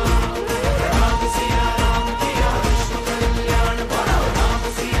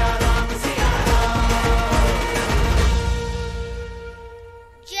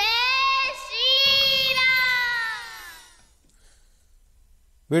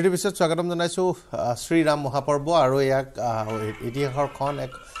বিৰতিৰ পিছত স্বাগতম জনাইছোঁ শ্ৰী ৰাম মহাপৰ্ব আৰু ইয়াক ইতিহাসৰখন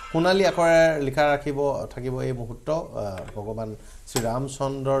এক সোণালী আখৰেৰে লিখা থাকিব এই মুহূৰ্ত ভগৱান শ্ৰী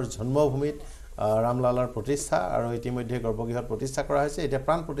ৰামচন্দ্ৰৰ জন্মভূমিত ৰামলালাৰ প্ৰতিষ্ঠা আৰু ইতিমধ্যে গৰ্ভগৃহত প্ৰতিষ্ঠা কৰা হৈছে এতিয়া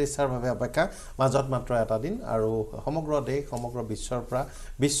প্ৰাণ প্ৰতিষ্ঠাৰ বাবে অপেক্ষা মাজত মাত্ৰ এটা দিন আৰু সমগ্ৰ দেশ সমগ্ৰ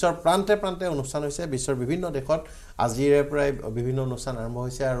বিশ্বৰ প্ৰান্তে প্ৰান্তে অনুষ্ঠান হৈছে বিশ্বৰ বিভিন্ন দেশত আজিৰে পৰাই বিভিন্ন অনুষ্ঠান আৰম্ভ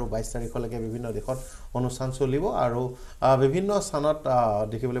হৈছে আৰু 22 তাৰিখলৈকে বিভিন্ন দেশত অনুষ্ঠান চলিব আৰু বিভিন্ন স্থানত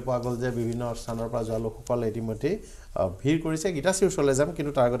দেখিবলৈ পোৱা গ'ল যে বিভিন্ন স্থানৰ পৰা যোৱা লোকসকলে ইতিমধ্যে ভিৰ কৰিছে গীতাশ্ৰীৰ ওচৰলৈ যাম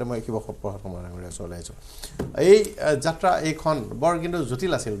কিন্তু তাৰ আগতে মই শিৱপ্ৰসাদ ডাঙৰীয়াৰ ওচৰলৈ আহিছোঁ এই যাত্ৰা এইখন বৰ কিন্তু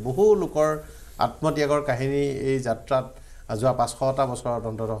জটিল আছিল বহু লোকৰ আত্মত্যাগৰ কাহিনী এই যাত্ৰাত যোৱা 500টা বছৰত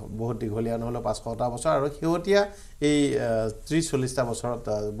অন্তত বহুত দীঘলীয়া নহ'লেও 500টা বছৰ আৰু শেহতীয়া এই 30-40টা বছৰত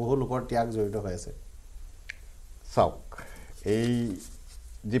বহু লোকৰ ত্যাগ জড়িত হৈ আছে চাওক এই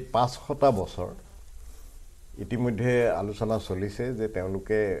যে 500টা বছৰ ইতিমধ্যে আলোচনা চলিছে যে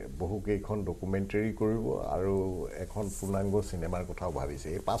তেওঁলোকে বহু কেইখন ডকুমেণ্টাৰী কৰিব আৰু এখন পূৰ্ণাংগ চিনেমাৰ কথাও ভাবিছে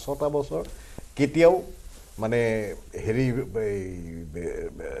এই 500টা বছৰ কেতিয়াও মানে হেৰি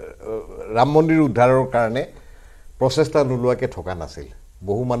ৰাম মন্দিৰ উদ্ধাৰৰ কাৰণে প্ৰচেষ্টা নোলোৱাকৈ থকা নাছিল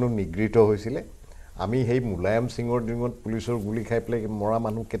বহু মানুহ নিগৃহীত হৈছিল আমি সেই মুলায়ম সিঙৰ দিনত পুলিচৰ গুলি খাই পেলাই মৰা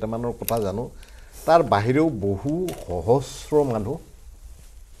মানুহ কেইটামানৰ কথা জানো তাৰ বাহিৰেও বহু সহস্ৰ মানুহ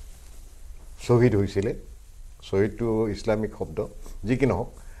শ্বহীদ হৈছিল শ্বহীদটো ইছলামিক শব্দ যি কি নহওক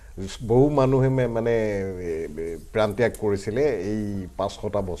বহু মানুহে মানে প্ৰাণত্যাগ কৰিছিল এই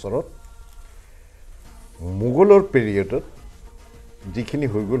 500টা বছৰত মোগলৰ পিৰিয়ডত যিখিনি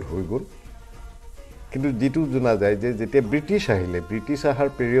হৈ গ'ল কিন্তু যেটো জনা যায় যে যেতিয়া ব্ৰিটিছ আহিলে ব্ৰিটিছ আহাৰ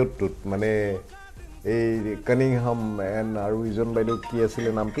পিৰিয়ডটোত মানে এই কানিংহাম এণ্ড আৰু ইজন বাইদেউ কি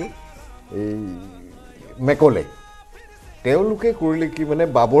আছিলে নামটো এই মেকলে তেওঁলোকে কৰিলে কি মানে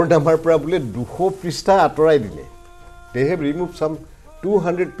বাবৰ নামাৰ পৰা বোলে 200 পৃষ্ঠা আঁতৰাই দিলে they have removed some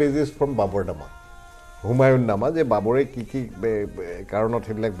 200 pages from বাবৰ নামা হুমায়ুন নামা যে বাবৰে কি কাৰণত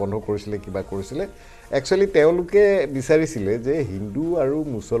হেবিলাক বন্ধ কৰিছিলে কিবা কৰিছিলে একচুয়ালি তেওঁলোকে বিচাৰিছিলে যে হিন্দু আৰু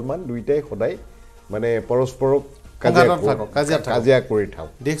মুছলমান দুইটাই সদায় মানে পৰস্পৰক কাজিয়া কৰি থাক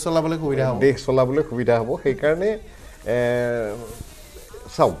দেশ চলাবলৈ সুবিধা হ'ব সেই কাৰণে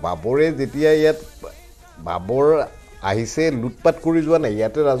চাও বাবৰে যেতিয়া ইয়াত বাবৰ আহিছে লুটপাট কৰি যোৱা নাই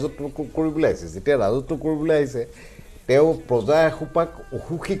ইয়াতে ৰাজত্ব কৰিবলৈ আহিছে যেতিয়া ৰাজত্ব কৰিবলৈ আহিছে তেওঁ প্ৰজা এসোপাক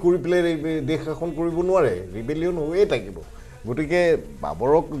অসুখী কৰি পেলাই দেশ শাসন কৰিব নোৱাৰে ৰিবেলিয়ন হৈয়ে থাকিব গতিকে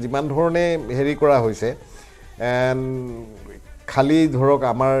বাবৰক যিমান ধৰণে হেৰি কৰা হৈছে খালি ধৰক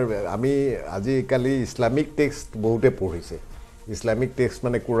আমি আজিকালি ইছলামিক টেক্সট বহুতে পঢ়িছে ইছলামিক টেক্সট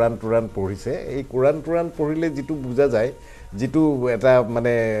মানে কোৰাণ পঢ়িছে এই কোৰাণ পঢ়িলে যিটো বুজা যায় যিটো এটা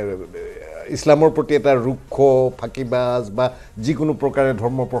মানে ইছলামৰ প্ৰতি এটা ৰুক্ষ ফাকিবাজ বা যিকোনো প্ৰকাৰে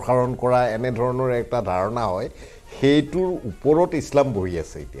ধৰ্ম প্ৰসাৰণ কৰা এনে ধৰণৰ এটা ধাৰণা হয় সেইটোৰ ওপৰত ইছলাম বহি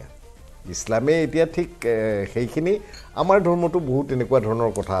আছে এতিয়া ইছলামে এতিয়া ঠিক সেইখিনি আমাৰ ধৰ্মটো বহুত এনেকুৱা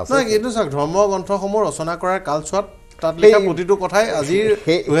ধৰণৰ কথা আছে এইটো চাওক ধৰ্ম গ্ৰন্থসমূহ ৰচনা কৰাৰ কালছোৱাত তাত লিখা প্ৰতিটো কথাই আজিৰ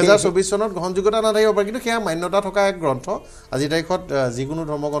 2024 চনত গ্ৰহণযোগ্যতা নাথাকিব পাৰে কিন্তু সেয়া মান্যতা থকা এক গ্ৰন্থ আজি তাৰিখত যিকোনো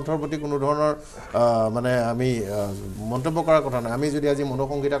ধৰ্মগ্ৰন্থৰ প্ৰতি কোনো ধৰণৰ মানে আমি মন্তব্য কৰাৰ কথা নাই আমি যদি আজি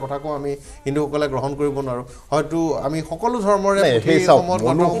মনোসংগীতাৰ কথা কওঁ আমি হিন্দুসকলে গ্ৰহণ কৰিব নোৱাৰো হয়তো আমি সকলো ধৰ্মৰে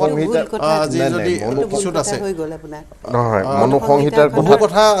আজি যদি কিছুত আছে নহয় মনোসংগীতাৰ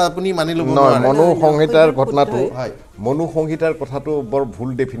কথা আপুনি মানি ল'ব নোৱাৰে মনোসংগীতাৰ ঘটনাটো হয় মনোসংগীতাৰ কথাটো বৰ ভুল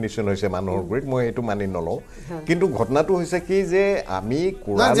ডেফিনিশ্যন হৈছে মানুহৰ গুৰিত মই এইটো মানি নলওঁ কিন্তু ঘটনাটো হৈছে কি যে আমি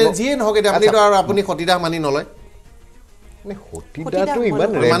কোৰাণ যিয়ে নহওক এতিয়া আপুনি সতীদাহ মানি নলয় সতীদাহটো ইমান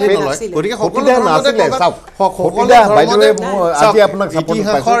গতিকে সতীদাহ নাছিলে সতীদাহ বাইদেৱে আজি আপোনাক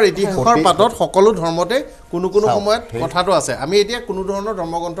ইতিহাসৰ পাতত সকলো ধৰ্মতে কোনো সময়ত কথাটো আছে আমি এতিয়া কোনো ধৰণৰ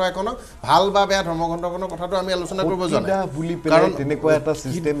ধৰ্মগ্ৰন্থ এখনক ভাল বা বেয়া ধৰ্মগ্ৰন্থখনৰ কথাটো আমি আলোচনা কৰিব যোৱা নাই কাৰণ তেনেকুৱা এটা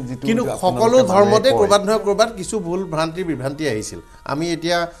চিষ্টেম কিন্তু সকলো ধৰ্মতে ক'ৰবাত নহয় ক'ৰবাত কিছু ভুল বিভ্ৰান্তি আহিছিল আমি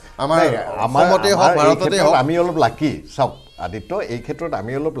এতিয়া আমাৰ অসমতে হওক ভাৰততে হওক আমি অলপ লাকি চাওক আদিত্য এই ক্ষেত্ৰত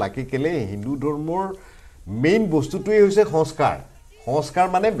আমি অলপ লাকি কেলে হিন্দু ধৰ্মৰ মেইন বস্তুটোৱে হৈছে সংস্কাৰ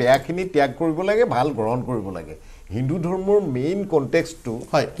মানে বেয়াখিনি ত্যাগ কৰিব লাগে ভাল গ্ৰহণ কৰিব লাগে হিন্দু ধৰ্মৰ মেইন কনটেক্সটটো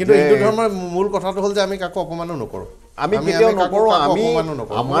হয় কিন্তু হিন্দু ধৰ্মৰ মূল কথাটো হ'ল যে আমি কাকো অপমানো নকৰোঁ আমি কেতিয়াও নকৰোঁ আমি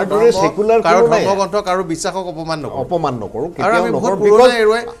আমাৰ দৰে সেকুলাৰ কাৰো ধৰ্মগ্ৰন্থ কাৰো বিশ্বাসক অপমান নকৰোঁ কেতিয়াও নকৰোঁ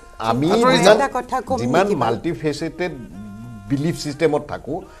আমি যিমান মাল্টিফেচেটেড বিলিফ ছিষ্টেমত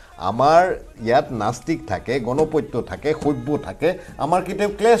থাকোঁ আমাৰ ইয়াত নাস্তিক থাকে গণপত্য থাকে সভ্য থাকে আমাৰ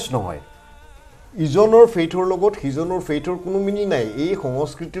কেতিয়াও ক্লেছ নহয় ইজনৰ ফেইথৰ লগত সিজনৰ ফেইথৰ কোনো মিনি নাই এই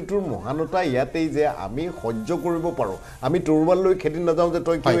সংস্কৃতিটোৰ মহানতা ইয়াতেই যে আমি সহ্য কৰিব পাৰোঁ আমি তৰোৱাল লৈ খেদি নাযাওঁ যে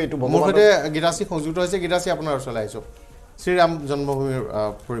তই কিয় এইটো মোৰ সৈতে গীতাশ্ৰী সংযুক্ত হৈছে গীতাশ্ৰী আপোনাৰ ওচৰলৈ আহিছোঁ শ্ৰীৰাম জন্মভূমিৰ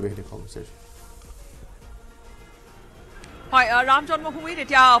পৰিৱেশ দেখুৱাব বিচাৰিছোঁ হয় ৰাম জন্মভূমিত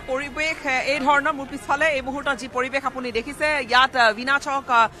এতিয়া পৰিৱেশ এই ধৰণৰ মোৰ পিছফালে এই মুহূৰ্তত যি পৰিৱেশ আপুনি দেখিছে ইয়াত বিনা চক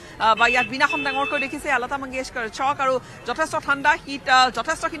বা ইয়াত বিনাখন ডাঙৰকৈ দেখিছে লতা মংগেশকৰ চক আৰু যথেষ্ট ঠাণ্ডা শীত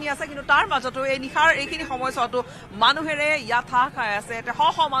যথেষ্টখিনি আছে কিন্তু তাৰ মাজতো এই নিশাৰ এইখিনি সময়ছোৱাতো মানুহেৰে ইয়াত হাঁহ খাই আছে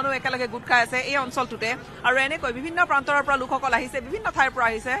শ মানুহ একেলগে গোট খাই আছে এই অঞ্চলটোতে আৰু এনেকৈ বিভিন্ন প্ৰান্তৰৰ পৰা লোকসকল আহিছে বিভিন্ন ঠাইৰ পৰা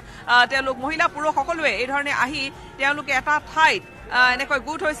আহিছে তেওঁলোক মহিলা পুৰুষ সকলোৱে এই ধৰণে আহি তেওঁলোকে এটা ঠাইত এনেকৈ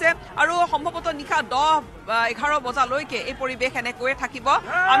গোট হৈছে আৰু সম্ভৱতঃ নিশা 10-11 বজালৈকে এই পৰিৱেশ এনেকৈয়ে থাকিব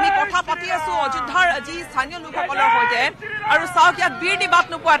আমি কথা পাতি আছো অযোধ্যাৰ যি স্থানীয় লোকসকলৰ সৈতে আৰু চাওক ইয়াত বীৰ বাট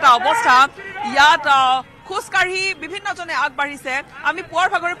নোপোৱা এটা অৱস্থা ইয়াত খোজকাঢ়ি বিভিন্নজনে আগবাঢ়িছে আমি পুৱাৰ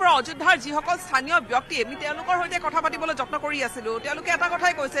ভাগৰে পৰা অযোধ্যাৰ যিসকল স্থানীয় ব্যক্তি আমি তেওঁলোকৰ সৈতে কথা পাতিবলৈ যত্ন কৰি আছিলো তেওঁলোকে এটা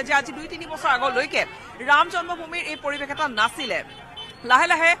কথাই কৈছে যে আজি 2-3 বছৰ আগলৈকে ৰাম জন্মভূমিৰ এই পৰিৱেশ এটা নাছিলে লাহে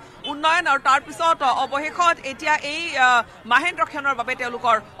লাহে উন্নয়ন আৰু তাৰ পিছত অৱশেষত এতিয়া এই মাহেন্দ্ৰক্ষণৰ বাবে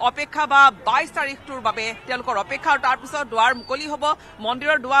তেওঁলোকৰ অপেক্ষা বা 22 তাৰিখটোৰ বাবে তেওঁলোকৰ অপেক্ষা আৰু তাৰ পিছত দুৱাৰ মুকলি হ'ব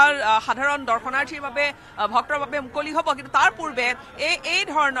মন্দিৰৰ দুৱাৰ সাধাৰণ দৰ্শনাৰ্থীৰ বাবে ভক্তৰ বাবে মুকলি হ'ব কিন্তু তাৰ পূৰ্বে এই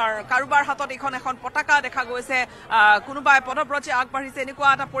ধৰণৰ কাৰোবাৰ হাতত এখন পতাকা দেখা গৈছে কোনোবাই পদব্ৰজে আগবাঢ়িছে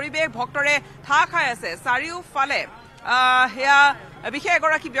এনেকুৱা এটা পৰিৱেশ ভক্তৰে ঠাহ খাই আছে চাৰিওফালে হেয়া বিশেষ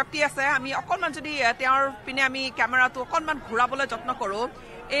এগৰাকী ব্যক্তি আছে আমি অকণমান যদি তেওঁৰ পিনে আমি কেমেৰাটো অকণমান ঘূৰাবলৈ যত্ন কৰোঁ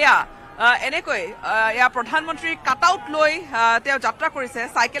এয়া এনেকৈ এয়া প্ৰধানমন্ত্ৰীৰ কাটআউট লৈ তেওঁ যাত্ৰা কৰিছে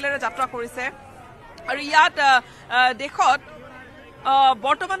চাইকেলেৰে যাত্ৰা কৰিছে আৰু ইয়াত দেশত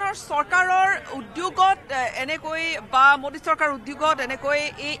বৰ্তমানৰ চৰকাৰৰ উদ্যোগত এনেকৈ বা মোদী চৰকাৰৰ উদ্যোগত এনেকৈ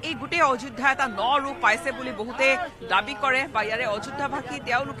এই গোটেই অযোধ্যা এটা ন ৰূপ পাইছে বুলি বহুতে দাবী কৰে বা ইয়াৰে অযোধ্যাভাষী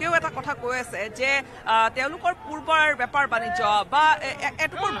তেওঁলোকেও এটা কথা কৈ আছে যে তেওঁলোকৰ পূৰ্বৰ বেপাৰ বাণিজ্য বা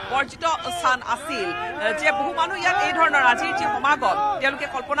এটুকুৰ বৰ্জিত স্থান আছিল যে বহু মানুহ ইয়াত এই ধৰণৰ আজিৰ যি সমাগম তেওঁলোকে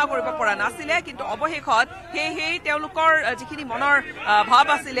কল্পনা কৰিব পৰা নাছিলে কিন্তু অৱশেষত সেই তেওঁলোকৰ যিখিনি মনৰ ভাৱ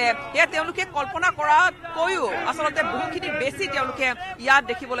আছিলে সেয়া তেওঁলোকে কল্পনা কৰাতকৈও আচলতে বহুখিনি বেছি তেওঁলোকে ইয়াত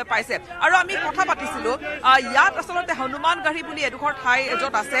দেখিবলৈ পাইছে আৰু আমি কথা পাতিছিলো ইয়াত আচলতে হনুমানগাড়ী বুলি এডোখৰ ঠাই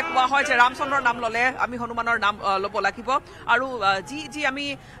য'ত আছে কোৱা হয় যে ৰামচন্দ্ৰৰ নাম ল'লে আমি হনুমানৰ নাম ল'ব লাগিব আৰু যি আমি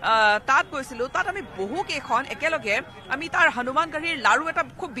তাত গৈছিলো তাত আমি বহুকেইখন একেলগে আমি তাৰ হনুমানগাড়ীৰ লাৰু এটা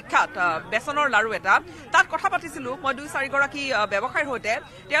খুব বিখ্যাত বেচনৰ লাৰু এটা তাত কথা পাতিছিলো মই 2-4 গৰাকী ব্যৱসায়ীৰ সৈতে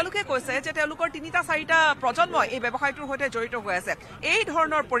তেওঁলোকে কৈছে যে তেওঁলোকৰ 3-4টা প্ৰজন্ম এই ব্যৱসায়টোৰ সৈতে জড়িত হৈ আছে এই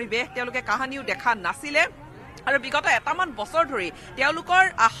ধৰণৰ পৰিৱেশ তেওঁলোকে কাহানিও দেখা নাছিলে আৰু বিগত এটামান বছৰ ধৰি তেওঁলোকৰ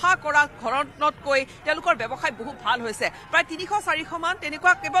আশা কৰা ধৰণতকৈ তেওঁলোকৰ ব্যৱসায় বহুত ভাল হৈছে প্ৰায় 300-400 মান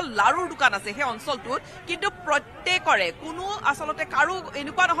তেনেকুৱা কেৱল লাৰুৰ দোকান আছে সেই অঞ্চলটোত কিন্তু প্ৰত্যেকৰে কোনো আচলতে কাৰো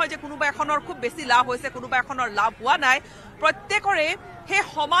এনেকুৱা নহয় যে কোনোবা এখনৰ খুব বেছি লাভ হৈছে কোনোবা এখনৰ লাভ হোৱা নাই প্ৰত্যেকৰে সেই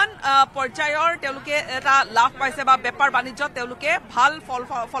সমান পৰ্যায়ৰ তেওঁলোকে এটা লাভ পাইছে বা বেপাৰ বাণিজ্যত তেওঁলোকে ভাল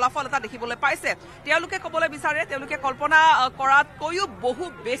ফলাফল এটা দেখিবলৈ পাইছে তেওঁলোকে ক'বলৈ বিচাৰে তেওঁলোকে কল্পনা কৰাতকৈও বহু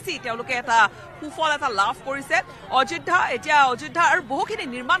বেছি তেওঁলোকে এটা সুফল এটা লাভ কৰিছে অযোধ্যা আৰু বহুখিনি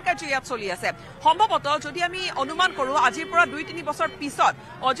নিৰ্মাণ কাৰ্য ইয়াত চলি আছে সম্ভৱতঃ যদি আমি অনুমান কৰোঁ আজিৰ পৰা 2-3 বছৰ পিছত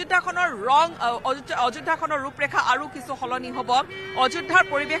অযোধ্যাখনৰ ৰং অযোধ্যাখনৰ ৰূপৰেখা আৰু কিছু সলনি হ'ব অযোধ্যাৰ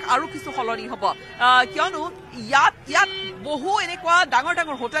পৰিৱেশ আৰু কিছু সলনি হ'ব কিয়নো ইয়াত বহু এনেকুৱা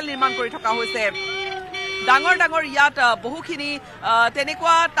ডাঙৰ হোটেল নিৰ্মাণ কৰি থকা হৈছে ডাঙৰ ইয়াত বহুখিনি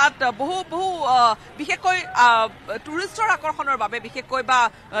তেনেকুৱা তাত বহু বিশেষকৈ টুৰিষ্টৰ আকৰ্ষণৰ বাবে বিশেষকৈ বা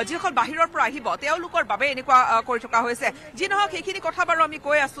যিসকল বাহিৰৰ পৰা আহিব তেওঁলোকৰ বাবে এনেকুৱা কৰি থকা হৈছে যি নহওক সেইখিনি কথা বাৰু আমি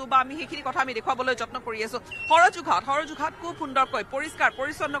কৈ আছো বা আমি সেইখিনি কথা আমি দেখুৱাবলৈ যত্ন কৰি আছো সৰজুঘাট খুব সুন্দৰকৈ পৰিষ্কাৰ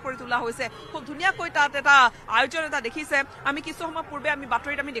পৰিচ্ছন্ন কৰি তোলা হৈছে খুব ধুনীয়াকৈ তাত এটা আয়োজন এটা দেখিছে আমি কিছু সময় পূৰ্বে আমি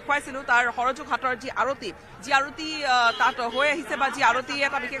বাতৰিত আমি দেখুৱাইছিলো তাৰ সৰজুঘাটৰ যি আৰতি তাত হৈ আহিছে বা যি আৰতি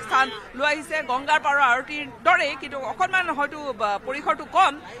এটা বিশেষ স্থান লৈ আহিছে গংগাৰ পাৰৰ আৰতিৰ দৰে কিন্তু অকণমান হয়তো পৰিসৰটো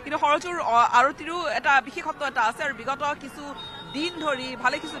কম কিন্তু সৰজুৰ আৰতিৰো এটা বিশেষত্ব এটা আছে আৰু বিগত কিছু দিন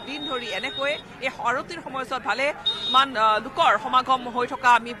ধৰি এনেকৈ এই আৰতিৰ সময়ছোৱাত ভালে মান লোকৰ সমাগম হৈ থকা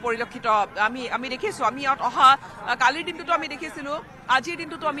আমি পৰিলক্ষিত আমি দেখিছো আমি ইয়াত অহা কালিৰ দিনটোতো আমি দেখিছিলো আজিৰ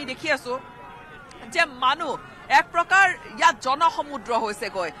দিনটোতো আমি দেখি আছো যে মানুহ এক প্ৰকাৰ ইয়াত জনসমুদ্ৰ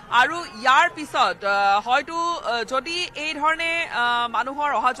হৈছেগৈ আৰু ইয়াৰ পিছত হয়তো যদি এই ধৰণে মানুহৰ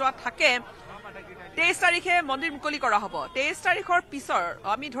অহা যোৱা থাকে 23 তাৰিখে মন্দিৰ মুকলি কৰা হ'ব 23 তাৰিখৰ পিছৰ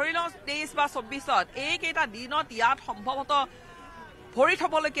আমি ধৰি লওঁ 23 বা 24ত এইকেইটা দিনত ইয়াত সম্ভৱতঃ ভৰি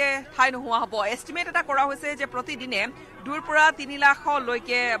থবলৈকে ঠাই নোহোৱা হ'ব এষ্টিমেট এটা কৰা হৈছে যে প্ৰতিদিনে 2 পৰা 3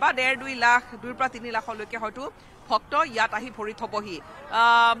 লাখলৈকে বা 1.5-2 লাখ 2 পৰা 3 লাখলৈকে হয়তো ভক্ত ইয়াত আহি ভৰি থবহি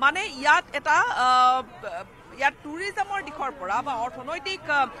মানে ইয়াত টুৰিজমৰ দিশৰ পৰা বা অৰ্থনৈতিক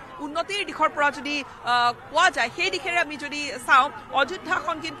উন্নতিৰ দিশৰ পৰা যদি কোৱা যায় সেই দিশেৰে আমি যদি চাওঁ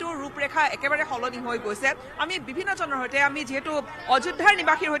অযোধ্যাখন কিন্তু ৰূপৰেখা একেবাৰে সলনি হৈ গৈছে আমি বিভিন্নজনৰ সৈতে আমি যিহেতু অযোধ্যাৰ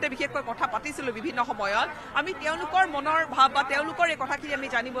নিবাসীৰ সৈতে বিশেষকৈ কথা পাতিছিলোঁ বিভিন্ন সময়ত আমি তেওঁলোকৰ মনৰ ভাৱ বা তেওঁলোকৰ এই কথাখিনি আমি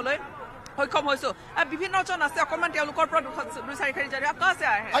জানিবলৈ সক্ষম হৈছো বিভিন্নজন আছে অকণমান তেওঁলোকৰ পৰা 2-4 খালি জানে कहां से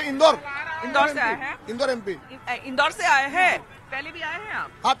आए हैं इंदौर से आए हैं इंदौर से आए हैं पहले भी आए हैं आप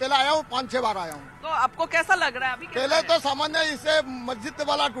हाँ पहले आया हूँ 5-6 बार आया हूँ तो आपको कैसा लग रहा है अभी पहले तो सामान्य इससे मस्जिद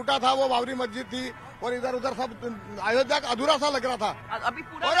वाला टूटा था वो बाबरी मस्जिद थी और इधर उधर सब अयोध्या का अधूरा सा लग रहा था अभी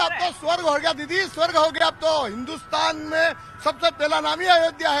पूरा और अब तो स्वर्ग हो गया दीदी स्वर्ग हो गया अब तो हिंदुस्तान में सबसे पहला नाम ही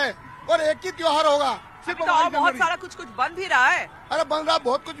अयोध्या है और एक ही त्योहार होगा सिर्फ तो बहुत सारा कुछ बन भी रहा है अरे बन रहा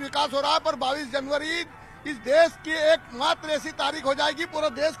बहुत कुछ विकास हो रहा है पर 22 जनवरी इस देश की एकमात्र ऐसी तारीख हो जाएगी पूरा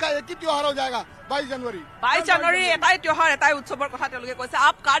देश का एक ही त्योहार हो जाएगा 22 जनवरी 22 जनवरी एटाई त्योहार एटाई उत्सवर कथा तेलुगे কৈছে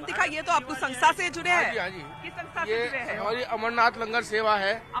आप कार्ड दिखाइए तो आपको संस्था से जुड़े हैं हाँ जी किस संस्था से जुड़े हैं हमारी अमरनाथ लंगर सेवा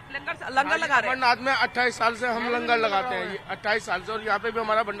है आप लंगर लगा रहे हैं अमरनाथ में 28 साल से हम लंगर लगाते हैं 28 साल से और यहाँ पे भी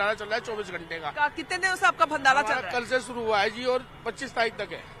हमारा भंडारा चल रहा है 24 घंटे का कितने दिनों से आपका भंडारा चल रहा है कल से शुरू हुआ है जी और 25 तारीख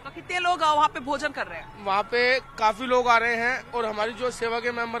तक है तो कितने लोग वहाँ पे भोजन कर रहे हैं वहाँ पे काफी लोग आ रहे हैं और हमारी जो सेवा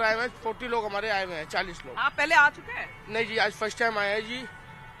के मेंबर आए हुए हैं 40 लोग हमारे आए हुए हैं 40 लोग आप पहले आ चुके हैं नहीं जी आज फर्स्ट टाइम आए हैं जी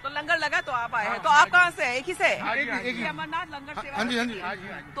तो लंगर लगा तो आप आए हैं तो आप कहाँ से एक ही से अमरनाथ लंगर सेवा हाँ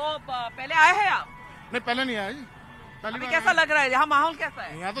जी तो पहले आए हैं आप नहीं पहले नहीं आया जी अभी कैसा लग रहा है यहाँ माहौल कैसा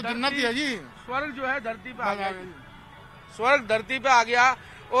है यहाँ तो जन्नत ही है जी स्वर्ग जो है धरती पे आ गया स्वर्ग धरती पे आ गया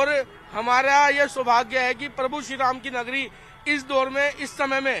और हमारा ये सौभाग्य है कि प्रभु श्री राम की नगरी इस दौर में इस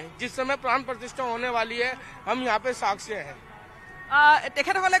समय में जिस समय प्राण प्रतिष्ठा होने वाली है हम यहाँ पे साक्ष्य हैं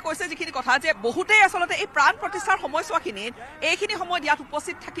তেখেতসকলে কৈছে যিখিনি কথা যে বহুতেই আসলতে এই প্ৰাণ প্ৰতিষ্ঠাৰ সময়ছোৱাখিনিত এইখিনি সময়ত ইয়াত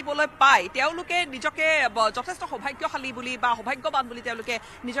উপস্থিত থাকিবলৈ পায় তেওঁলোকে নিজকে যথেষ্ট সৌভাগ্যশালী বুলি বা সৌভাগ্যৱান বুলি তেওঁলোকে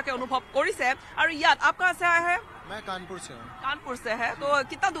নিজকে অনুভৱ কৰিছে আৰু ইয়াত आप कहाँ से आए हैं मैं कानपुर से हूँ कानपुर से है तो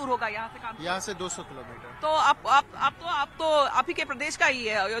कितना दूर होगा यहाँ से कानपुर यहाँ से 200 किलोमीटर तो आप तो आप ही के प्रदेश का ही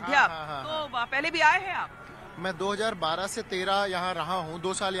है अयोध्या तो पहले भी आए हैं आप मैं 2012 से 13 यहाँ रहा हूँ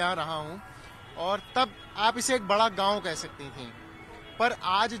 2 साल यहाँ रहा हूँ और तब आप इसे एक बड़ा गांव कह सकती थी पर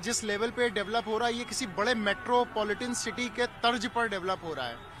आज जिस लेवल पे डेवलप हो रहा है ये किसी बड़े मेट्रोपॉलिटन सिटी के तर्ज पर डेवलप हो रहा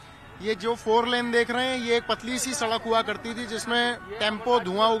है ये जो 4 लेन देख रहे हैं ये एक पतली सी सड़क हुआ करती थी जिसमें टेम्पो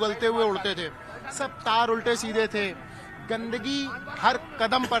धुआं उगलते हुए उड़ते थे सब तार उल्टे सीधे थे गंदगी हर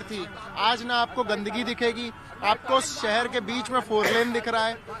कदम पर थी आज ना आपको गंदगी दिखेगी आपको शहर के बीच में 4 लेन दिख रहा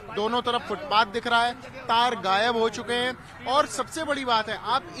है दोनों तरफ फुटपाथ दिख रहा है तार गायब हो चुके हैं और सबसे बड़ी बात है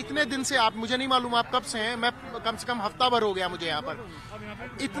आप इतने दिन से आप मुझे नहीं मालूम आप कब से हैं मैं कम से कम हफ्ता भर हो गया मुझे यहाँ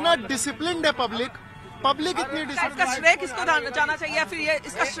पर इतना डिसिप्लिन्ड है पब्लिक इतनी इसका श्रेय किसको जाना चाहिए फिर ये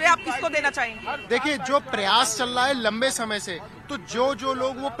इसका श्रेय आप किसको देना चाहेंगे देखिए जो प्रयास चल रहा है लंबे समय से तो जो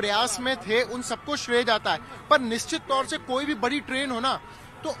लोग वो प्रयास में थे उन सबको श्रेय जाता है पर निश्चित तौर से कोई भी बड़ी ट्रेन हो ना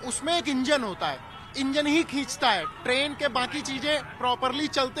तो उसमें एक इंजन होता है इंजन ही खींचता है ट्रेन के बाकी चीजें प्रॉपरली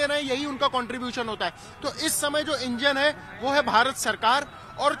चलते रहे यही उनका कंट्रीब्यूशन होता है तो इस समय जो इंजन है वो है भारत सरकार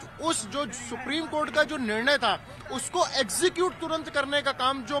और उस जो सुप्रीम कोर्ट का जो निर्णय था उसको एग्जीक्यूट तुरंत करने का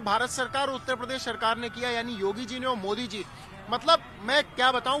काम जो भारत सरकार और उत्तर प्रदेश सरकार ने किया यानी योगी जी ने और मोदी जी मतलब मैं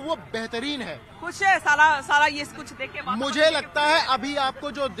क्या बताऊं वो बेहतरीन है कुछ है सारा ये कुछ देख के मुझे लगता है अभी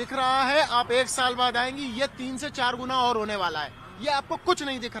आपको जो दिख रहा है आप 1 साल बाद आएंगी ये 3 से 4 गुना और होने वाला है ये आपको कुछ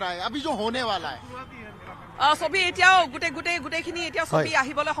नहीं दिख रहा है अभी जो होने वाला है सभी एतियाओ गुटेखिनि एतिया सभी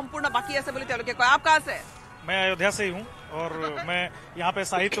आहिबले संपूर्ण बाकी আছে বুলি তেওঁলোকে কয় आप कहां से मैं अयोध्या से ही हूँ और मैं यहाँ पे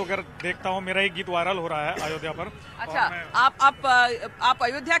साहित्य वगैरह देखता हूँ मेरा एक गीत वायरल हो रहा है अयोध्या पर अच्छा आप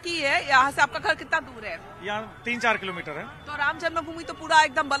अयोध्या की है यहाँ से आपका घर कितना दूर है यहाँ 3-4 किलोमीटर है तो राम जन्मभूमि तो पूरा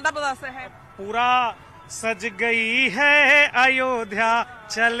एकदम बलदा से है पूरा सज गई है अयोध्या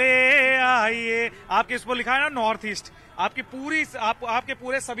चले आइए आपके इस पर लिखा है ना नॉर्थ ईस्ट आपके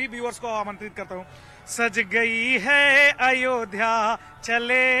पूरे सभी व्यूअर्स को आमंत्रित करता हूँ सज गई है अयोध्या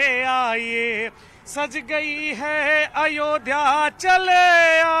चले आइए सज गई है अयोध्या चले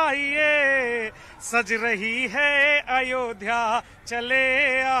आइए सज रही है अयोध्या चले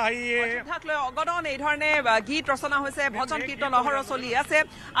आइए অগণন এই ধৰণে গীত ৰচনা হৈছে ভজন কীৰ্তন অহৰহ চলি আছে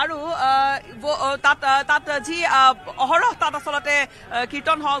আৰু তাত যি অহৰহ তাত আচলতে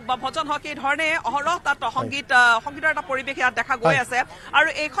কীৰ্তন হওক বা ভজন হওক এই ধৰণে অহৰহ তাত সংগীতৰ এটা পৰিৱেশ ইয়াত দেখা গৈ আছে আৰু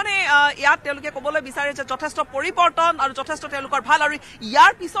এইখনে ইয়াত তেওঁলোকে ক'বলৈ বিচাৰে যে যথেষ্ট পৰিৱৰ্তন আৰু যথেষ্ট তেওঁলোকৰ ভাল আৰু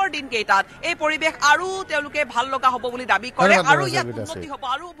ইয়াৰ পিছৰ দিনকেইটাত এই পৰিৱেশ আৰু তেওঁলোকে ভাল লগা হ'ব বুলি দাবী কৰে আৰু ইয়াত উন্নতি হ'ব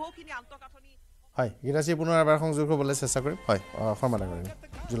আৰু বহুখিনি আন্তঃগাঁথনি হয় গীতাশ্ৰী পুনৰ এবাৰ সংযোগ হ'বলৈ চেষ্টা কৰিম হয় সমাধান কৰিম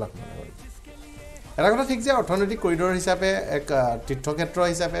জুলাক এটা কথা ঠিক যে অৰ্থনৈতিক কৰিডৰ হিচাপে এক তীৰ্থক্ষেত্ৰ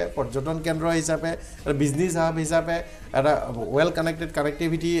হিচাপে পৰ্যটন কেন্দ্ৰ হিচাপে এটা বিজনেছ হাব হিচাপে এটা ৱেল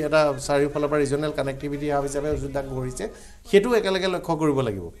কানেক্টিভিটি এটা চাৰিওফালৰ পৰা ৰিজনেল কানেক্টিভিটি হাব হিচাপে অযোধ্যাক গঢ়িছে সেইটো একেলগে লক্ষ্য কৰিব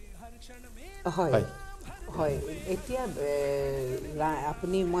লাগিব হয় হয় এতিয়া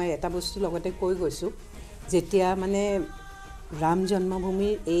আপুনি মই এটা বস্তু লগতে কৈ গৈছোঁ যেতিয়া মানে राम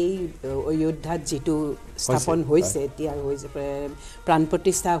जन्मभूमिर এই অযোধ্যাত যেটো স্থাপন হৈছে এতিয়া হৈছে প্ৰাণ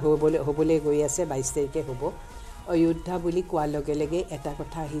প্ৰতিষ্ঠা হ'বলৈ গৈ আছে 22 তাৰিখে হ'ব অযোধ্যা বুলি কোৱাৰ লগে লগে এটা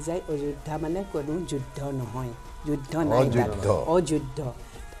কথা আহি যায় অযোধ্যা মানে কোনো যুদ্ধ নহয় যুদ্ধ নাই অযুদ্ধ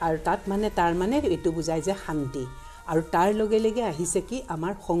আৰু তাত মানে তাৰ মানে এটো বুজায় যে শান্তি আৰু তাৰ লগে লগে আহিছে কি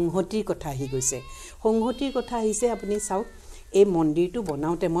আমাৰ সংহতিৰ কথা আহি গৈছে সংহতিৰ কথা আহিছে আপুনি চাওক এই মন্দিৰটো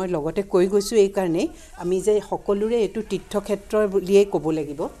বনাওতে মই লগতে কৈ গৈছো এই কাৰণে আমি যে সকলোৰে এটো তীৰ্থক্ষেত্ৰ বুলিয়ে ক'ব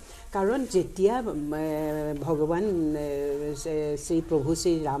লাগিব কাৰণ যেতিয়া ভগৱান শ্ৰী প্ৰভু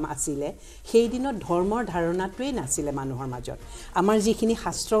শ্ৰী ৰাম আছিলে সেই দিনত ধৰ্মৰ ধাৰণাটোৱেই নাছিলে মানুহৰ মাজত আমাৰ যিখিনি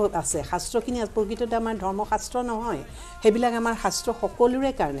শাস্ত্ৰ আছে শাস্ত্ৰখিনি প্ৰকৃততে আমাৰ ধৰ্মশাস্ত্ৰ নহয় সেইবিলাক আমাৰ শাস্ত্ৰ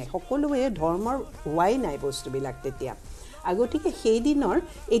সকলোৰে কাৰণে সকলোৱে ধৰ্মৰ হোৱাই নাই বস্তুবিলাক তেতিয়া আগতিকে সেই দিনৰ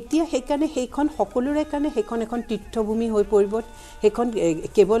এতিয়া সেইকাৰণে সেইখন সকলোৰে কাৰণে সেইখন এখন তীৰ্থভূমি হৈ পৰিব সেইখন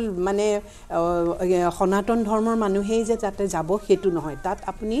কেৱল মানে সনাতন ধৰ্মৰ মানুহেই যে তাতে যাব সেইটো নহয় তাত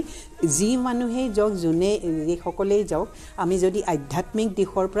আপুনি যি মানুহেই যাওক যোনে সকলেই যাওক আমি যদি আধ্যাত্মিক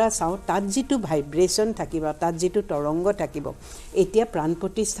দিশৰ পৰা চাওঁ তাত যিটো ভাইব্ৰেশ্যন থাকিব তাত যিটো তৰংগ থাকিব এতিয়া প্ৰাণ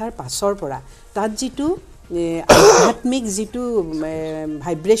প্ৰতিষ্ঠাৰ পাছৰ পৰা তাত যিটো আধ্যাত্মিক যিটো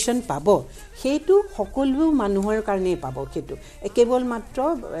ভাইব্ৰেশ্যন পাব সেইটো সকলো মানুহৰ কাৰণে পাব সেইটো কেৱল মাত্ৰ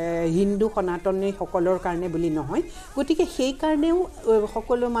হিন্দু সনাতনী সকলৰ কাৰণে বুলি নহয় গতিকে সেই কাৰণেও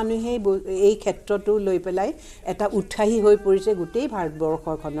সকলো মানুহে এই ক্ষেত্ৰটো লৈ পেলাই এটা উৎসাহী হৈ পৰিছে গোটেই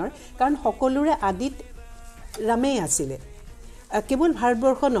ভাৰতবৰ্ষখনৰ কাৰণ সকলোৰে আদিত ৰামেই আছিলে কেৱল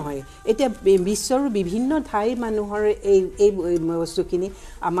ভাৰতবৰ্ষ নহয় এতিয়া বিশ্বৰ বিভিন্ন ঠাইৰ মানুহৰ এই বস্তুখিনি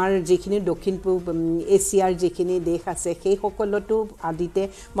আমাৰ যিখিনি দক্ষিণ পূব এছিয়াৰ যিখিনি দেশ আছে সেই সকলোতো আদিতে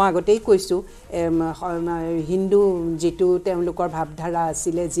মই আগতেই কৈছোঁ হিন্দু যিটো তেওঁলোকৰ ভাৱধাৰা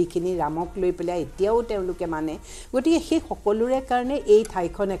আছিলে যিখিনি ৰামক লৈ পেলাই এতিয়াও তেওঁলোকে মানে গতিকে সেই সকলোৰে কাৰণে এই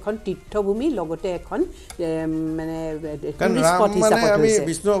ঠাইখন এখন তীৰ্থভূমি লগতে এখন মানে আমি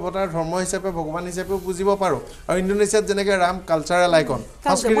বিষ্ণু অৱতাৰ ধৰ্ম হিচাপে ভগৱান হিচাপেও বুজিব পাৰোঁ আৰু ইণ্ডোনেছিয়াত যেনেকৈ ৰাম কালচাৰেল আইকন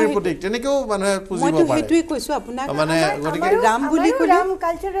সংস্কৃতিৰ প্ৰতীক তেনেকেও মানুহে বুজিব পাৰে মই সেইটোৱে কৈছোঁ আপোনাক মানে গতিকে ৰাম বুলি ক'লে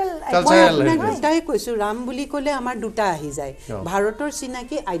কালচাৰেল তাই কৈছোঁ ৰাম বুলি ক'লে আমাৰ দুটা আহি যায় ভাৰতৰ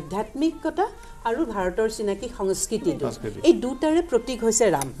চিনাকি আধ্যাত্মিকতা আৰু ভাৰতৰ চিনাকি সংস্কৃতিটো এই দুটাৰে প্ৰতীক হৈছে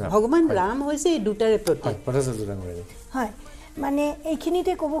ৰাম ভগৱান ৰাম হৈছে এই দুটাৰে প্ৰতীক হয় মানে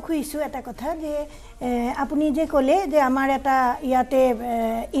এইখিনিতে ক'ব খুজিছোঁ এটা কথা যে আপুনি যে ক'লে যে আমাৰ এটা ইয়াতে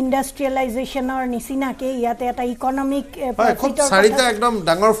ইণ্ডাষ্ট্ৰিয়েলাইজেশ্যনৰ নিচিনাকে ইয়াতে এটা ইকনমিক চাৰিটা একদম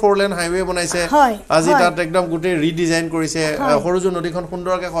ডাঙৰ 4 লেন হাইৱে বনাইছে আজি তাত একদম গোটেই ৰিডিজাইন কৰিছে সৰুজু নদীখন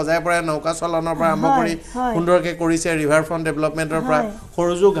সুন্দৰকৈ সজাই পৰাই নৌকা চলনৰ পৰা আৰম্ভ কৰি সুন্দৰকৈ কৰিছে ৰিভাৰ ফ্ৰণ্ট ডেভেলপমেণ্টৰ পৰা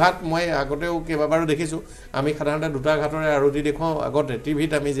সৰুজু ঘাট মই আগতেও কেইবাবাৰো দেখিছোঁ আমি সাধাৰণতে দুটা ঘাটৰে আৰতি দেখুৱাওঁ আগতে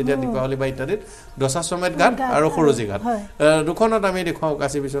টিভিত আমি যেতিয়া দীপাৱলী বা ইত্যাদিত দশাশ্বমেধ ঘাট আৰু সৰুজী ঘাট দুখনত আমি দেখুৱাওঁ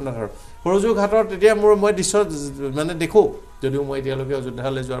কাশী বিশ্বনাথৰ সৰুজু ঘাটৰ তেতিয়া মই দৃশ্য মানে দেখোঁ যদিও মই এতিয়ালৈকে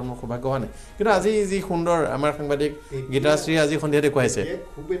অযোধ্যালৈ যোৱাৰ মোৰ সৌভাগ্য হোৱা নাই কিন্তু আজি যি সুন্দৰ আমাৰ সাংবাদিক গীতাশ্ৰী আজি সন্ধিয়া দেখুৱাইছে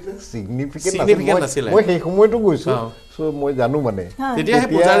চিগনিফিকেণ্ট নাছিলে মই সেই সময়তো গৈছোঁ মই জানো মানে তেতিয়া সেই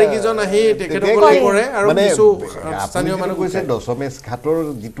পূজাৰী কেইজন আহি তেখেতসকলে কৰে আৰু কিছু স্থানীয় মানুহ কৈছে দশমেধ ঘাটৰ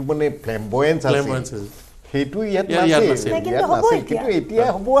যিটো মানে ফ্লেম্বয়েঞ্চ আছে সেইটো ইয়াত নাছিল কিন্তু এতিয়া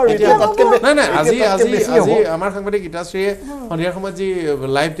হ'ব আৰু নাই আজি আমাৰ সাংবাদিক গীতাশ্ৰীয়ে সন্ধিয়াৰ সময়ত যি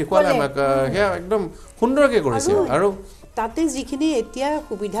লাইভ দেখুৱালে আমাক সেয়া একদম সুন্দৰকৈ কৰিছে আৰু তাতে যিখিনি এতিয়া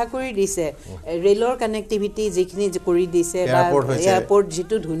সুবিধা কৰি দিছে ৰেলৰ কানেক্টিভিটি যিখিনি কৰি দিছে বা এয়াৰপৰ্ট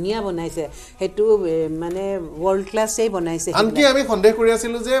যিটো ধুনীয়া বনাইছে সেইটো মানে ৱৰ্ল্ড ক্লাছেই বনাইছে আনকি আমি সন্দেহ কৰি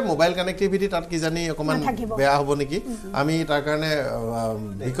আছিলোঁ যে মোবাইল কানেক্টিভিটি তাত কিজানি অকণমান বেয়া হ'ব নেকি আমি তাৰ কাৰণে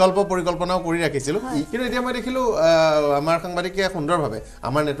বিকল্প পৰিকল্পনাও কৰি ৰাখিছিলোঁ কিন্তু এতিয়া মই দেখিলোঁ আমাৰ সাংবাদিকে সুন্দৰভাৱে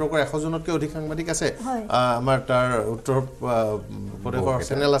আমাৰ নেটৱৰ্কৰ 100 জনতকৈ অধিক সাংবাদিক আছে আমাৰ তাৰ উত্তৰ প্ৰদেশৰ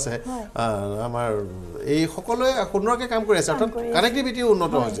চেনেল আছে আমাৰ এই সকলোৱে সুন্দৰকৈ কাম কৰি আছে অৰ্থাৎ কানেক্টিভিটি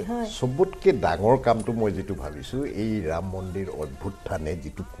উন্নত হৈছে চবতকৈ ডাঙৰ কামটো মই যিটো ভাবিছোঁ এই ৰাম মন্দিৰ অভ্যুত্থানে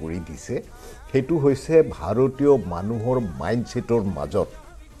যিটো কৰি দিছে সেইটো হৈছে ভাৰতীয় মানুহৰ মাইণ্ডছেটৰ মাজত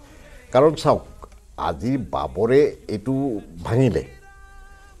কাৰণ চাওক আজি বাবৰে এইটো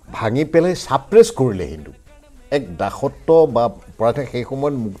ভাঙি পেলাই ছাপ্ৰেছ কৰিলে হিন্দু এক দাসত্ব বা পৰাতে সেই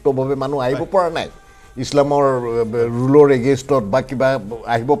সময়ত মুক্তভাৱে মানুহ আহিব পৰা নাই ইছলামৰ ৰুলৰ এগেইনষ্টত বা কিবা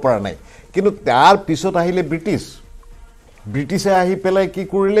আহিব পৰা নাই কিন্তু তাৰ পিছত আহিলে ব্ৰিটিছে আহি পেলাই কি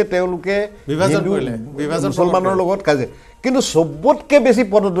কৰিলে তেওঁলোকে মুছলমানৰ লগত কাজে কিন্তু চবতকৈ বেছি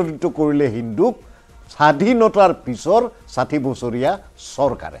পদদলিত কৰিলে হিন্দুক স্বাধীনতাৰ পিছৰ 60 বছৰীয়া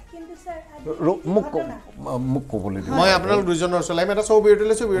চৰকাৰে মোক ক'বলৈ দিওঁ মই আপোনালোক দুজনৰ চলাই এটা চৌ বিৰতি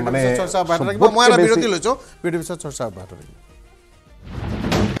লৈছোঁ বিৰতিৰ পিছত চৰ্চা অব্যাহত থাকিব মই এটা বিৰতি লৈছোঁ বিৰতিৰ পিছত চৰ্চা অব্যাহত থাকিব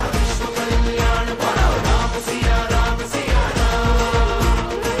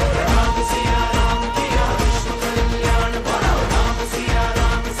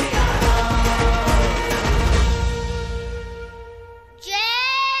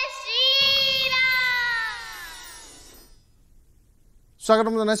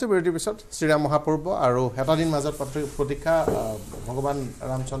স্বাগতম জনাইছোঁ বিৰতিৰ পিছত শ্ৰীৰাম মহাপূৰ্ব আৰু এটা দিন মাজত প্ৰতীক্ষা ভগৱান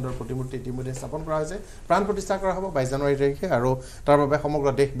ৰামচন্দ্ৰৰ প্ৰতিমূৰ্তি ইতিমধ্যে স্থাপন কৰা হৈছে প্ৰাণ প্ৰতিষ্ঠা কৰা হ'ব 22 জানুৱাৰী তাৰিখে আৰু তাৰ বাবে সমগ্ৰ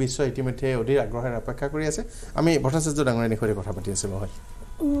দেশ বিশ্ব ইতিমধ্যে অধীৰ আগ্ৰহেৰে অপেক্ষা কৰি আছে আমি ভট্টাচাৰ্য ডাঙৰীয়াৰ সৈতে কথা পাতি আছিলোঁ হয়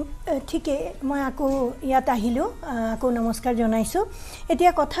ঠিকে মই আকৌ ইয়াত আহিলোঁ আকৌ নমস্কাৰ জনাইছোঁ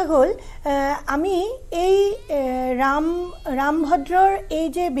এতিয়া কথা হ'ল আমি এই ৰামভদ্ৰৰ এই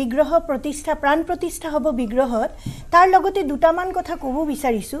যে বিগ্ৰহ প্ৰতিষ্ঠা প্ৰাণ প্ৰতিষ্ঠা হ'ব বিগ্ৰহত তাৰ লগতে দুটামান কথা ক'ব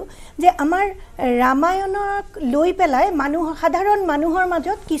বিচাৰিছোঁ যে আমাৰ ৰামায়ণক লৈ পেলাই সাধাৰণ মানুহৰ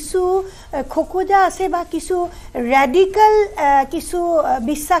মাজত কিছু খোকোজা আছে বা কিছু ৰেডিকেল কিছু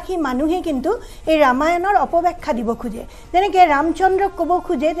বিশ্বাসী মানুহে কিন্তু এই ৰামায়ণৰ অপব্যাখ্যা দিব খোজে যেনেকৈ ৰামচন্দ্ৰক ক'ব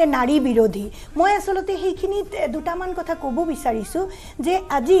খোজে যে নাৰী বিৰোধী মই আচলতে সেইখিনিত দুটামান কথা ক'ব বিচাৰিছোঁ যে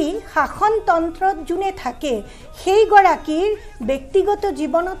আজি শাসনতন্ত্ৰত যোনে থাকে সেইগৰাকীৰ ব্যক্তিগত